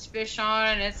first fish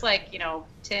on, it's like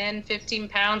 10, 15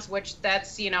 pounds, which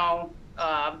that's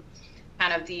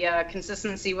kind of the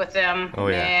consistency with them. Oh,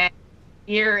 yeah. And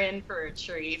you're in for a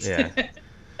treat. Yeah.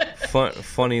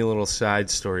 Funny little side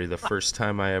story. The first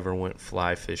time I ever went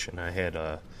fly fishing, I had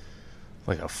a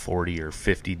 $40 or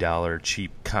 $50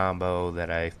 cheap combo that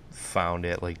I found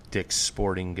at like Dick's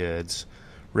Sporting Goods.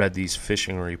 Read these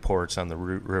fishing reports on the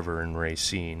Root River in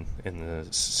Racine, and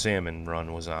the salmon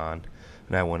run was on.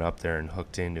 And I went up there and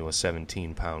hooked into a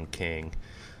 17-pound king.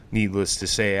 Needless to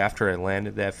say, after I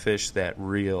landed that fish, that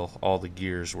reel, all the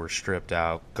gears were stripped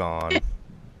out, gone.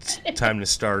 It's time to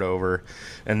start over.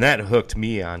 And that hooked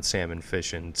me on salmon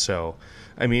fishing. So,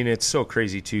 I mean, it's so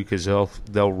crazy, too, because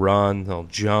they'll run, they'll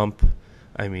jump.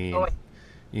 I mean,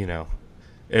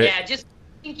 just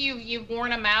think you've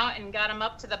worn them out and got them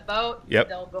up to the boat. Yep.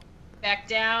 They'll go back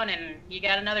down, and you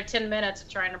got another 10 minutes of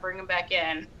trying to bring them back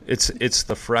in. It's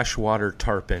the freshwater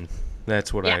tarpon.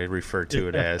 That's what I refer to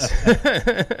it as.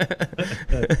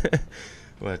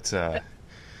 But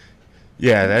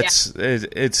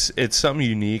it's something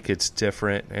unique. It's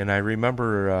different. And I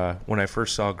remember when I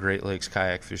first saw Great Lakes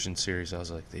Kayak Fishing Series, I was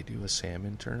like, they do a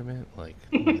salmon tournament? Like,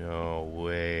 no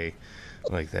way.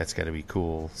 Like, that's got to be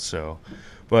cool. So,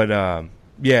 but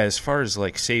as far as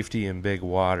like safety in big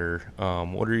water,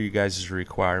 what are you guys'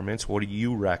 requirements? What do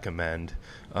you recommend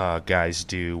guys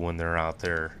do when they're out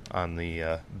there on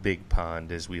the big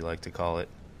pond, as we like to call it?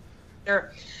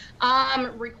 Sure.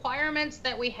 Requirements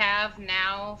that we have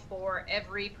now for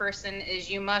every person is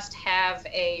you must have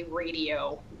a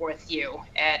radio with you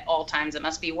at all times. It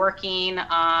must be working,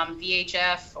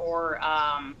 VHF, or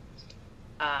I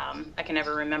can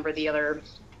never remember the other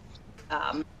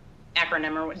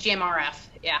acronym, or GMRF.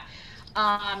 Yeah.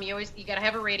 You gotta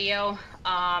have a radio.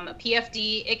 A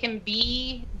PFD. It can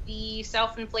be the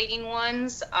self-inflating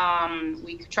ones.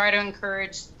 We try to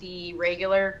encourage the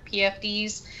regular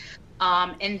PFDs.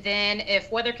 And then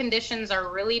if weather conditions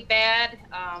are really bad,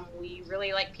 we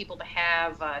really like people to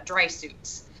have dry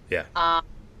suits. Yeah.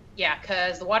 Yeah,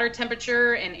 because the water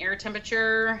temperature and air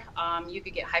temperature, you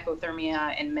could get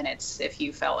hypothermia in minutes if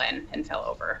you fell in and fell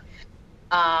over.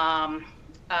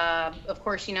 Of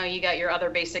course, you got your other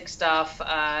basic stuff,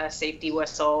 safety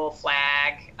whistle,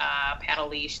 flag, paddle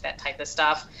leash, that type of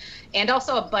stuff. And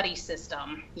also a buddy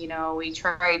system. We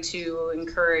try to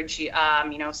encourage,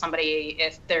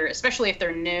 somebody, especially if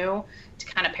they're new, to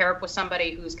kind of pair up with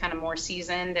somebody who's kind of more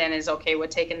seasoned and is okay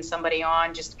with taking somebody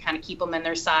on, just to kind of keep them in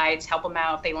their sides, help them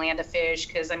out if they land a fish.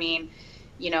 Because,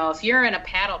 if you're in a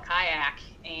paddle kayak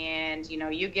and,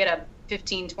 you get a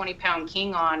 15, 20-pound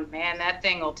king on, man, that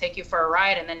thing will take you for a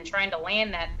ride. And then trying to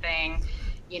land that thing,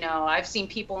 I've seen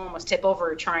people almost tip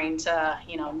over trying to,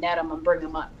 net them and bring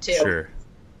them up too. Sure.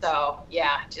 So,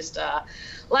 yeah, just a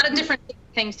lot of different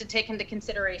things to take into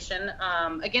consideration.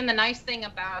 Again, the nice thing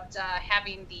about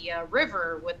having the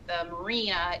river with the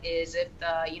marina is if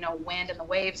the, wind and the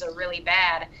waves are really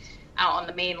bad out on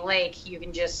the main lake, you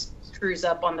can just cruise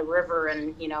up on the river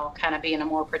and, kind of be in a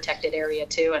more protected area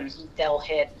too, and they'll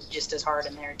hit just as hard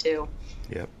in there too.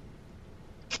 Yep.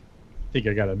 I think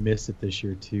I got to miss it this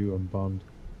year too. I'm bummed.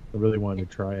 I really wanted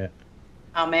to try it.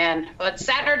 Oh man. Well, it's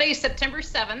Saturday, September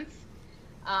 7th.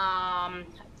 I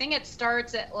think it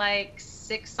starts at like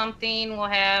 6 something. We'll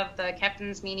have the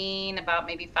captain's meeting about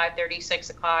maybe 5:30, 6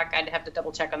 o'clock. I'd have to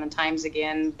double check on the times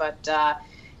again, but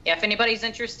yeah, if anybody's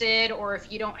interested, or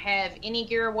if you don't have any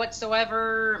gear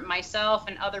whatsoever, myself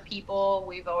and other people,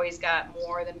 we've always got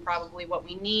more than probably what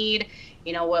we need.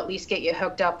 We'll at least get you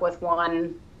hooked up with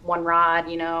one rod,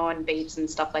 and baits and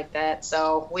stuff like that.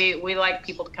 So we like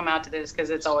people to come out to this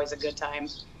because it's always a good time.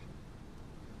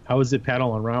 How is it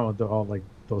paddling around with all like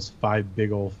those 5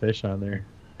 big old fish on there?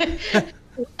 That's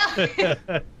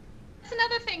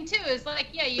another thing too, is like,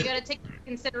 yeah, you got to take into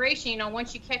consideration,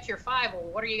 once you catch your 5, well,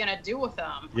 what are you going to do with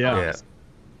them? Yeah.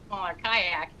 Smaller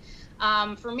kayak.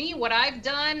 For me, what I've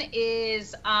done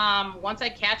is once I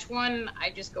catch one,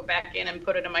 I just go back in and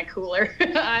put it in my cooler.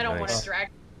 I don't want to drag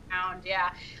it around.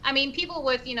 Yeah. People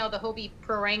with, the Hobie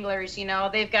Pro Wranglers,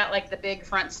 they've got like the big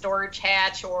front storage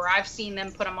hatch, or I've seen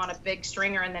them put them on a big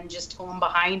stringer and then just tow them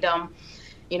behind them.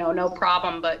 No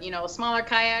problem. But, smaller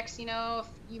kayaks, if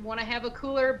you want to have a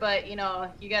cooler, but, you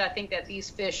got to think that these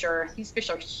fish are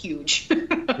huge.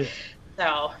 Yeah.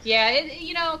 So, yeah,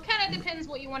 it, kind of depends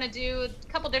what you want to do. A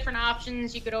couple different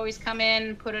options. You could always come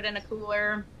in, put it in a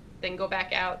cooler, then go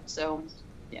back out. So,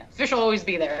 yeah, fish will always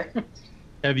be there.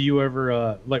 Have you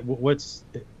ever, what's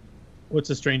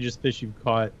the strangest fish you've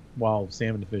caught while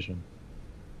salmon fishing?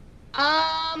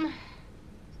 I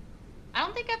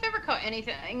don't think I've ever caught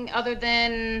anything other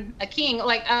than a king.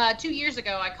 Like 2 years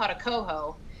ago, I caught a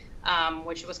coho,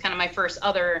 which was kind of my first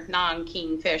other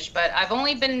non-king fish. But I've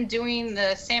only been doing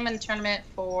the salmon tournament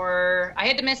I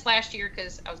had to miss last year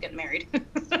because I was getting married.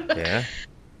 Yeah.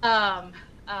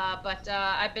 But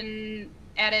I've been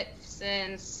at it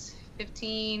since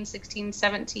 15, 16,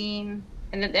 17.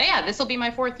 And then, yeah, this will be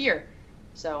my 4th year.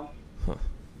 So,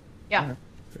 yeah.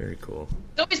 Very cool.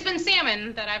 It's always been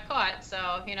salmon that I've caught, so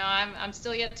I'm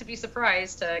still yet to be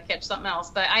surprised to catch something else.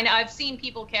 But I've seen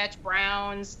people catch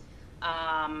browns,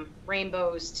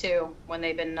 rainbows too when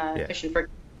they've been fishing for.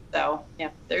 So yeah,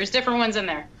 there's different ones in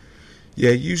there.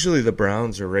 Yeah, usually the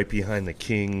browns are right behind the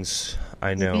kings.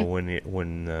 I know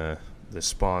when the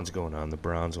spawn's going on, the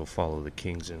browns will follow the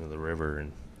kings into the river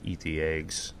and eat the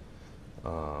eggs.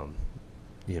 I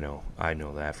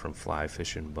know that from fly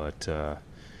fishing, but.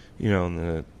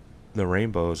 And the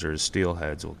rainbows or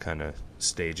steelheads will kind of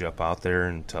stage up out there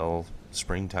until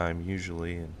springtime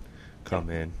usually and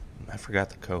come in. I forgot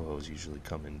the cohos usually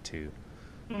come in too.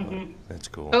 Mm-hmm. That's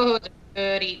cool. Cohos are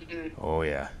good eating. Oh,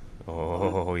 yeah.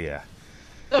 Oh, yeah.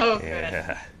 Oh,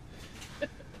 yeah. Good.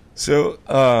 So,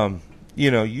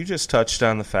 you just touched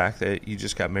on the fact that you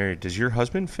just got married. Does your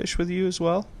husband fish with you as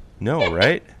well? No,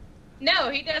 right?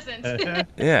 No, he doesn't.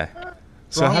 Yeah.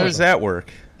 So how does that work?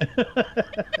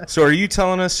 So are you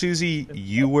telling us, Susie,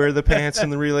 you wear the pants in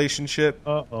the relationship?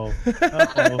 Uh-oh.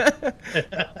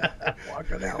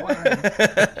 Walking that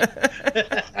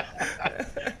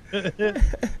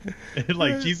line.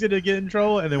 Like, she's going to get in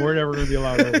trouble, and then we're never going to be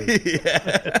allowed over. Yeah.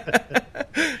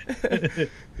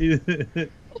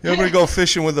 I'm going to go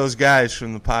fishing with those guys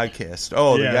from the podcast.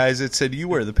 Oh, the guys that said you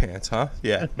wear the pants, huh?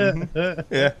 Yeah.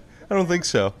 Mm-hmm. Yeah. I don't think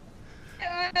so.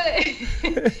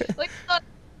 Like, the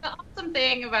awesome one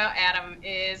thing about Adam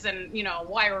is, and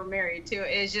why we're married too,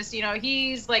 is just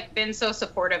he's like been so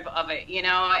supportive of it,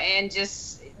 and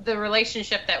just the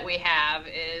relationship that we have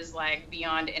is like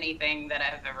beyond anything that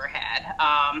I've ever had.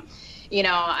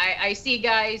 I see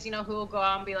guys, who will go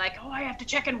out and be like, oh, I have to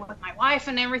check in with my wife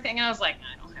and everything. And I was like,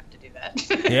 I don't have to do that.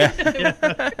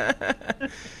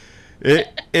 Yeah.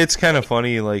 It's kind of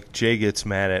funny. Like, Jay gets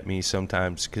mad at me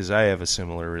sometimes because I have a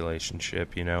similar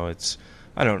relationship.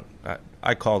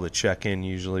 I call the check-in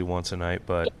usually once a night,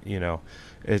 but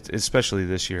especially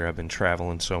this year, I've been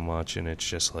traveling so much, and it's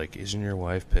just like, isn't your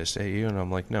wife pissed at you? And I'm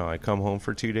like, no, I come home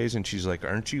for 2 days, and she's like,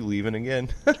 aren't you leaving again?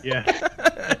 Yeah.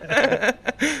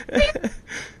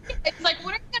 It's like,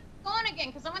 when are you going to go on again?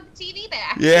 Because I want the TV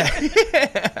back.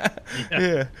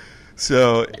 Yeah.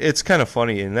 So it's kind of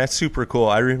funny, and that's super cool.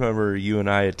 I remember you and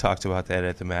I had talked about that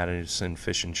at the Madison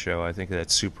Fishing Show. I think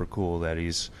that's super cool that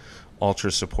he's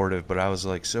ultra supportive. But I was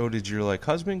like, so did your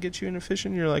husband get you into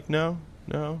fishing? You're like, no,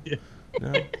 no,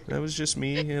 that was just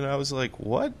me. And I was like,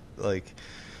 what?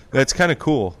 That's kind of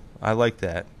cool. I like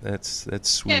that. That's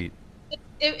sweet. Yeah.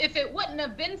 If it wouldn't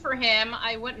have been for him,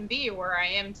 I wouldn't be where I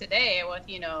am today with,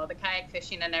 the kayak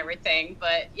fishing and everything.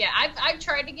 But yeah, I've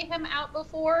tried to get him out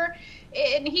before,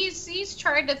 and he's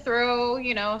tried to throw,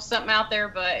 something out there,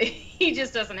 but he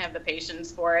just doesn't have the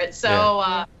patience for it.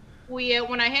 So,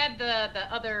 when I had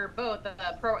the other boat, the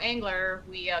Pro Angler,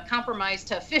 we compromised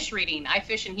to fish reading. I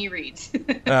fish and he reads.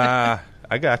 I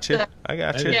got you.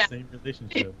 Yeah. Same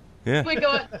relationship. Yeah.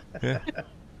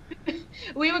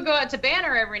 We would go out to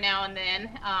Banner every now and then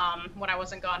when I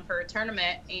wasn't gone for a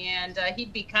tournament, and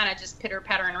he'd be kind of just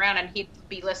pitter-pattering around, and he'd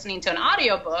be listening to an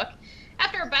audiobook.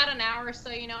 After about an hour or so,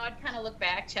 I'd kind of look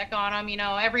back, check on him,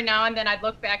 every now and then I'd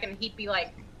look back and he'd be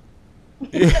like...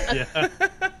 Yeah.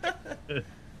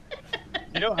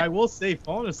 I will say,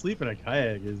 falling asleep in a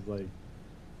kayak is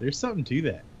there's something to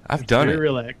that. I've done it. Very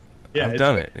relaxed. Yeah, I've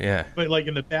done it, yeah. But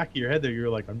in the back of your head there, you're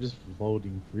like, I'm just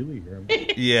floating freely here.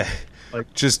 Yeah.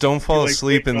 Just don't fall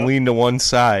asleep and lean to one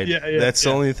side. Yeah, That's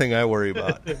the only thing I worry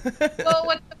about. Well,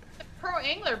 with the Pro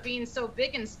Angler being so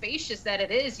big and spacious that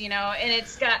it is, and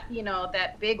it's got,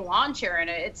 that big lawn chair in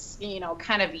it, it's,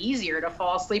 kind of easier to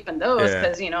fall asleep in those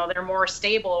because, they're more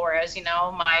stable, whereas,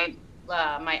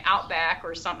 my Outback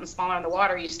or something smaller in the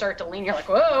water, you start to lean, you're like,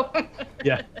 whoa.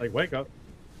 Yeah, wake up.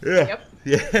 Yeah. Yep.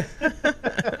 Yeah.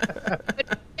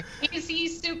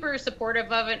 He's super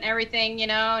supportive of it and everything,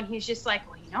 and he's just like,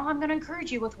 well, I'm going to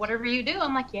encourage you with whatever you do.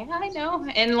 I'm like, yeah, I know.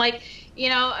 And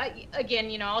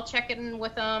again, I'll check in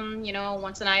with him,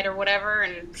 once a night or whatever.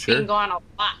 And being gone a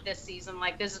lot this season,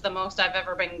 this is the most I've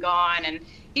ever been gone. And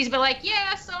he's been like,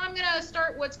 yeah, so I'm going to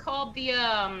start what's called the,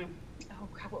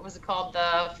 what was it called?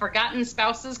 The Forgotten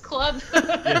Spouses Club.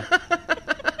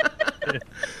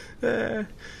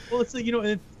 Well, it's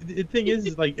and the thing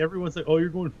is everyone's like, oh, you're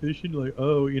going fishing,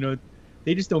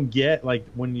 they just don't get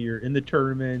when you're in the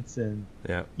tournaments and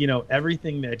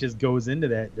everything that just goes into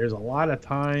that. There's a lot of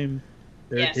time.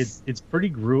 Yes. It's pretty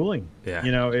grueling. Yeah.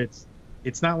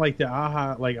 It's not like the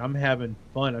I'm having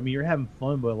fun. I mean, you're having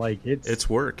fun, but it's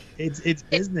work. It's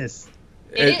business.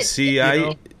 It is. See,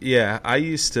 I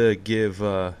used to give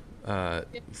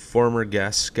former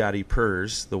guest Scotty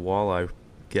Purrs, the walleye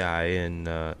guy, and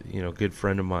good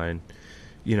friend of mine.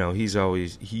 He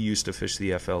used to fish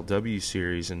the FLW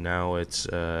series, and now it's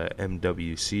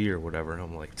MWC or whatever. And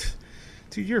I'm like,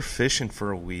 dude, you're fishing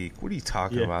for a week. What are you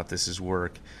talking about? This is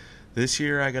work. This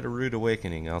year I got a rude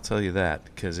awakening, I'll tell you that,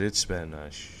 because it's been a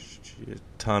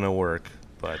ton of work.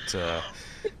 But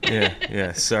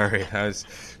yeah. Sorry, I was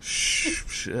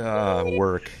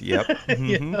work. Yep.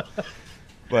 Mm-hmm. Yeah.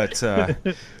 But,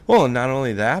 well, not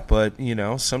only that, but,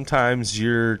 sometimes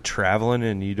you're traveling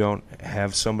and you don't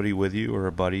have somebody with you or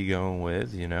a buddy going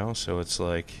with, so it's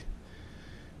like,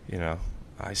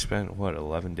 I spent,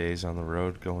 11 days on the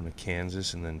road going to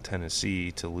Kansas and then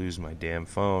Tennessee to lose my damn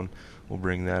phone. We'll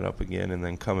bring that up again, and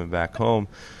then coming back home.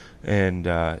 And,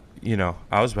 I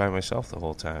was by myself the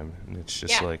whole time. And it's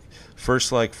just first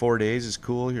 4 days is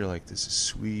cool. You're like, this is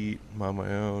sweet. I'm on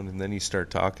my own. And then you start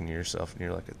talking to yourself, and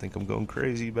you're like, I think I'm going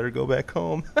crazy. You better go back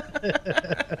home.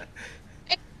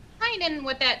 Tying in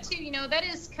with that, too, that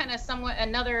is kind of somewhat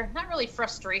another, not really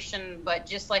frustration, but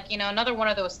just another one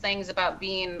of those things about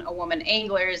being a woman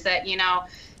angler is that,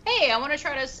 hey, I want to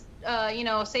try to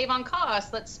save on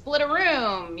costs. Let's split a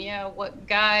room. What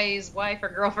guy's wife or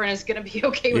girlfriend is going to be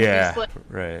okay with me splitting?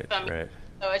 Right.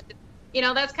 So it's just,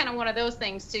 that's kind of one of those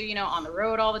things too. On the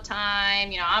road all the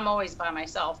time. I'm always by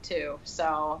myself too.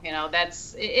 So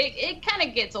that's it. Kind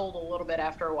of gets old a little bit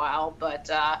after a while,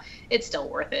 but it's still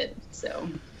worth it. So.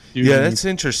 Yeah, that's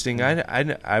interesting.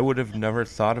 I would have never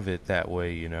thought of it that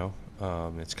way.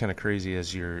 It's kind of crazy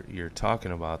as you're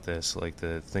talking about this, like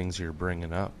the things you're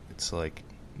bringing up. It's like,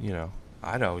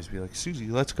 I'd always be like, Susie,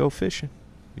 let's go fishing.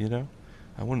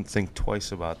 I wouldn't think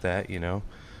twice about that. I know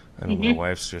my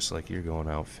wife's just like, you're going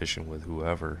out fishing with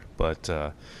whoever. But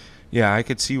yeah, I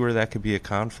could see where that could be a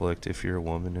conflict if you're a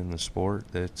woman in the sport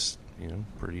that's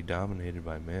pretty dominated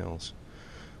by males.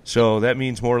 So that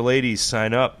means more ladies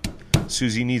sign up.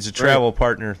 Susie needs a travel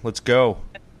partner. Let's go.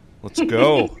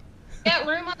 Yeah,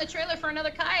 room on the trailer for another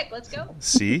kayak. Let's go.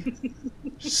 See?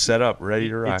 Set up, ready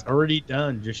to rock. It's already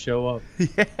done. Just show up.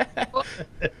 Yeah.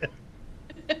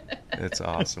 That's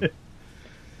awesome.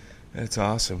 That's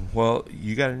awesome. Well,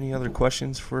 you got any other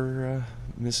questions for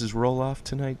Mrs. Roloff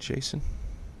tonight, Jason?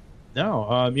 No.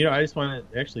 I just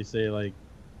want to actually say, like,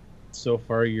 so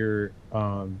far your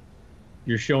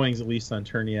showings, at least on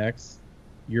Tourney X,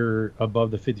 you're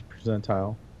above the 50th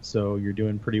percentile, so you're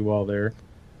doing pretty well there.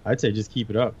 I'd say just keep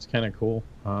it up. It's kind of cool.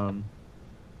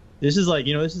 This is like,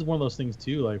 this is one of those things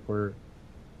too, like where,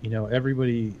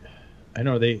 everybody, I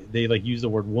know they like use the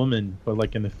word woman, but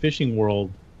like in the fishing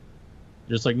world,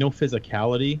 there's like no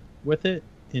physicality with it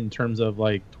in terms of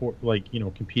like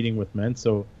competing with men.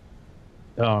 So,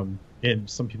 and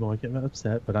some people might get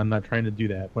upset, but I'm not trying to do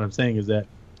that. What I'm saying is that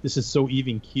this is so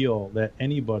even keel that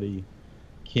anybody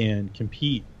can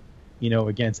compete,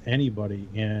 against anybody.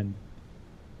 And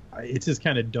it's just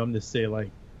kind of dumb to say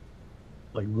like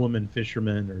woman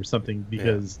fisherman or something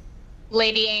because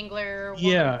lady angler.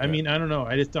 Yeah, I mean, I don't know.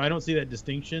 I don't see that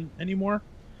distinction anymore.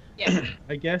 Yeah.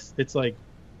 I guess it's like,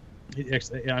 it's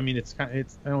kind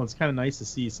of nice to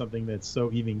see something that's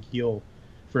so even keel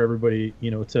for everybody,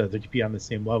 to be on the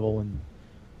same level, and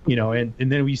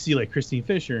and then we see like Christine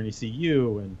Fisher, and you see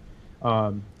you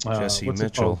and Jesse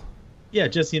Mitchell. Yeah,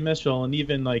 Jesse Mitchell, and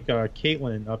even like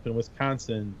Caitlin up in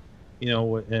Wisconsin,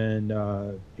 and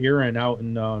Aaron out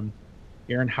in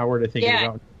Aaron Howard, I think, is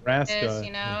out in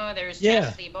Nebraska. There's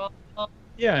Jesse Ball.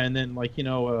 Yeah, and then like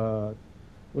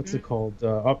what's it called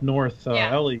up north,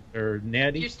 Ellie or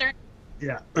Natty. You're starting.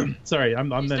 Yeah, sorry,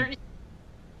 I'm then.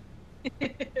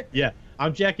 Yeah,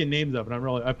 I'm jacking names up, and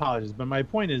I apologize, but my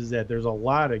point is that there's a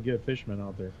lot of good fishermen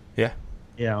out there.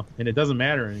 Yeah. And it doesn't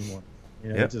matter anymore.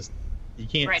 It's just you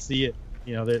can't see it.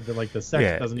 They're like the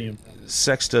sex doesn't even.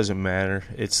 Sex doesn't matter.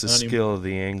 It's the skill of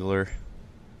the angler.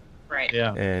 Right.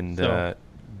 Yeah. And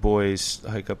boys,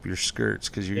 hike up your skirts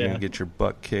because you're gonna get your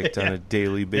butt kicked on a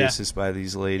daily basis by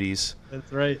these ladies.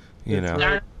 That's right.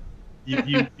 Right. You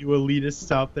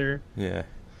elitists out there. Yeah.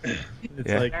 It's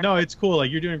like, no, it's cool. Like,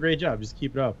 you're doing a great job. Just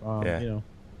keep it up.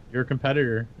 You're a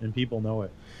competitor, and people know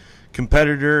it.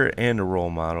 Competitor and a role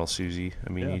model, Susie. I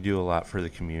mean, you do a lot for the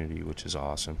community, which is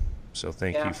awesome. So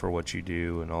thank you for what you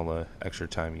do and all the extra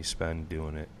time you spend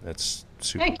doing it. That's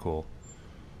super cool.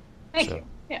 Thank you.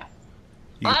 Yeah.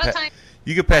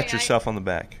 You can pat yourself on the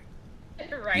back.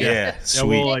 Right. Yeah,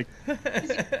 sweet. Yeah, well, like,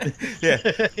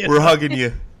 we're hugging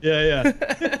you. Yeah.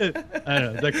 I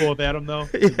don't know. Is that cool with Adam, though?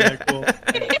 Is that cool?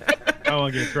 I don't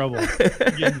want to get in trouble.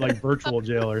 I'm getting like virtual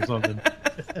jail or something.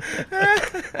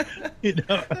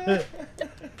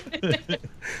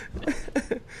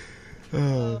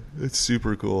 Oh, it's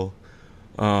super cool.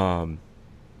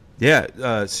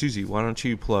 Susie, why don't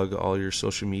you plug all your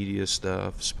social media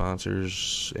stuff,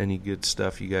 sponsors, any good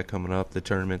stuff you got coming up, the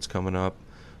tournaments coming up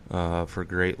for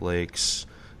Great Lakes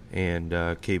and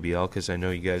KBL, because I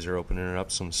know you guys are opening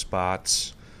up some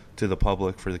spots to the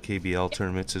public for the KBL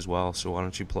tournaments as well. So why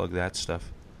don't you plug that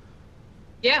stuff?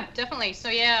 Yeah, definitely. So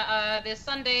this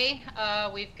Sunday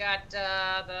we've got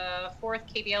the 4th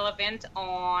KBL event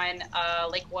on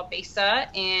Lake Wabesa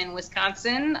in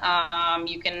Wisconsin.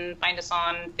 You can find us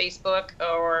on Facebook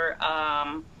or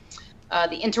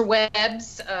the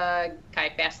interwebs,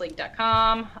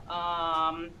 kayakbassleague.com.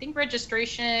 I think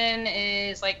registration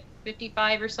is like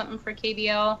 $55 or something for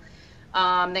KBL.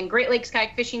 Then Great Lakes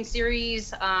Kayak Fishing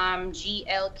Series, glkfs.com.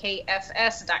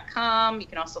 You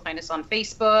can also find us on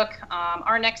Facebook.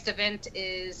 Our next event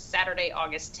is Saturday,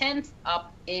 August 10th,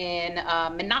 up in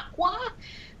Minocqua.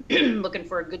 Looking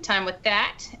for a good time with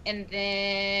that. And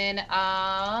then,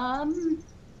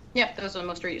 those are the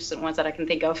most recent ones that I can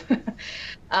think of.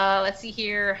 Let's see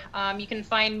here. You can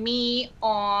find me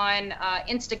on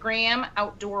Instagram,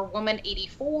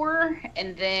 Outdoorwoman84,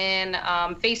 and then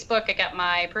Facebook, I got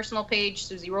my personal page,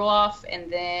 Susie Roloff,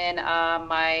 and then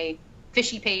my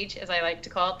fishy page, as I like to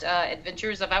call it,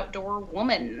 Adventures of Outdoor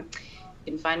Woman.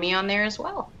 You can find me on there as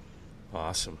well.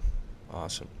 Awesome.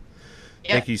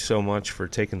 Yeah. Thank you so much for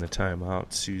taking the time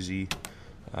out, Susie.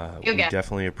 We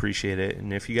definitely appreciate it.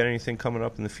 And if you got anything coming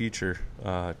up in the future,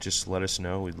 just let us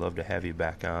know. We'd love to have you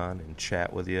back on and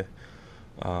chat with you.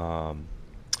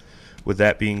 With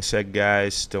that being said,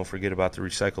 guys, don't forget about the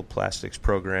recycled plastics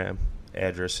program.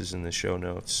 Address is in the show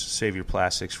notes. Save your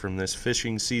plastics from this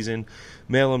fishing season.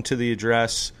 Mail them to the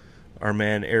address. Our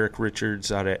man Eric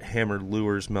Richards out at Hammered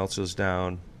Lures melts those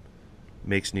down,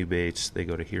 makes new baits. They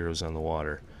go to Heroes on the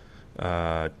Water.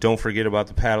 Don't forget about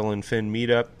the Paddle and Fin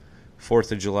meetup,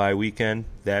 4th of July weekend.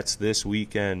 That's this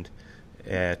weekend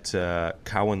at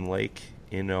Cowan Lake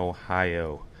in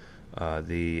Ohio.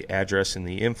 The address and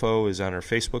the info is on our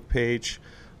Facebook page.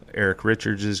 Eric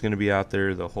Richards is going to be out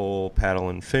there. The whole Paddle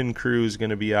and Fin crew is going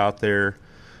to be out there.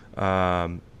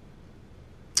 I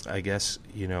guess,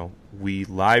 we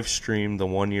live streamed the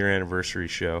 1-year anniversary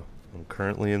show. I'm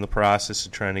currently in the process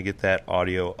of trying to get that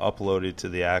audio uploaded to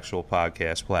the actual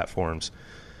podcast platforms.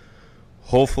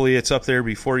 Hopefully it's up there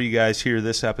before you guys hear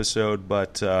this episode,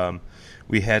 but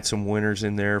we had some winners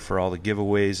in there for all the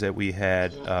giveaways that we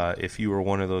had. If you were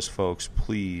one of those folks,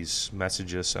 please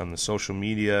message us on the social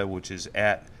media, which is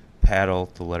at paddle,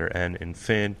 the letter N, and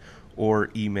fin, or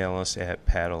email us at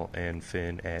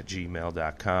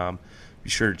paddleandfin@gmail.com. Be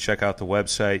sure to check out the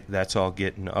website. That's all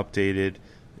getting updated.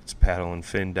 It's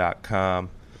paddleandfin.com.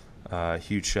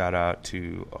 Huge shout out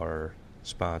to our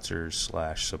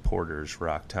sponsors/supporters,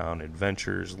 Rocktown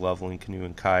Adventures, Loveland Canoe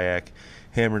and Kayak,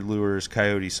 Hammered Lures,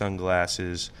 Coyote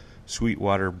Sunglasses,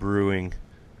 Sweetwater Brewing,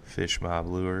 Fish Mob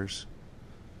Lures,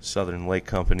 Southern Lake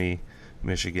Company,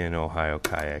 Michigan, Ohio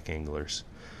Kayak Anglers.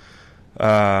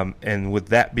 And with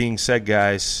that being said,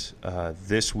 guys,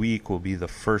 this week will be the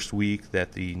first week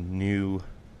that the new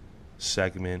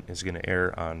segment is going to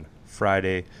air on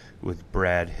Friday with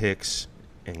Brad Hicks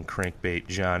and Crankbait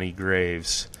Johnny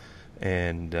Graves.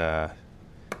 And we're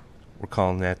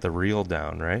calling that the Reel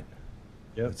Down, right?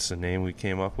 Yep. That's the name we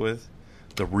came up with.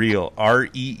 The Reel,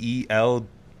 REELDOWN.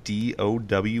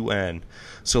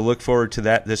 So look forward to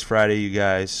that this Friday, you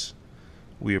guys.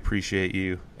 We appreciate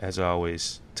you, as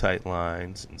always. Tight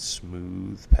lines and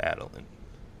smooth paddling.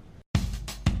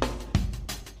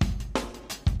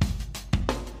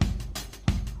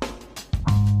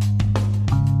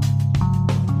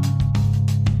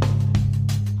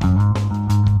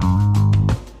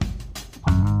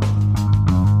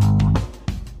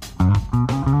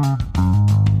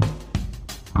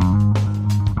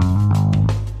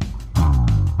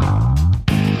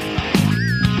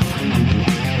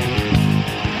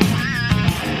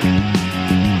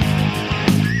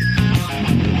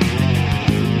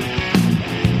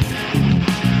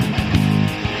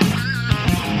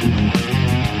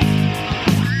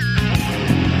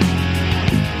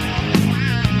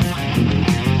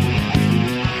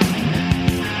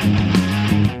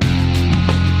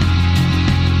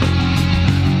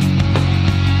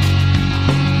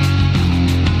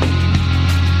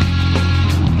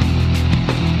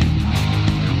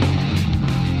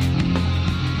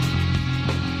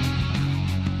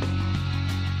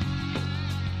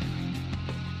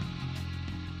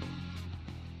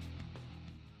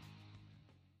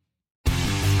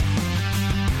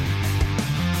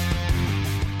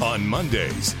 On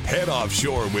Mondays, head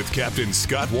offshore with Captain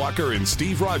Scott Walker and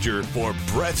Steve Roger for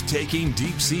breathtaking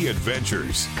deep-sea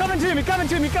adventures. Coming to me.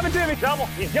 Double.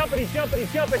 He's jumping.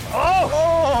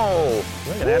 Oh!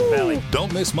 Look at that belly.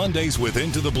 Don't miss Mondays with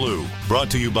Into the Blue. Brought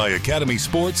to you by Academy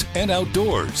Sports and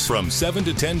Outdoors from 7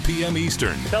 to 10 p.m.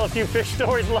 Eastern. Tell a few fish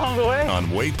stories along the way. On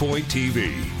Waypoint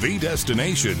TV, the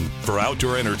destination for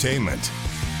outdoor entertainment.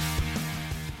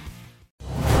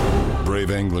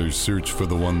 Brave anglers search for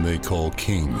the one they call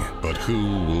king, but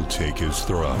who will take his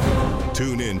throne?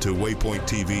 Tune in to Waypoint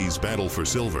TV's Battle for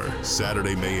Silver,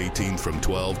 Saturday, May 18th from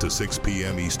 12 to 6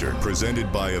 p.m. Eastern,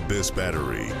 presented by Abyss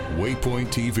Battery. Waypoint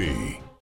TV.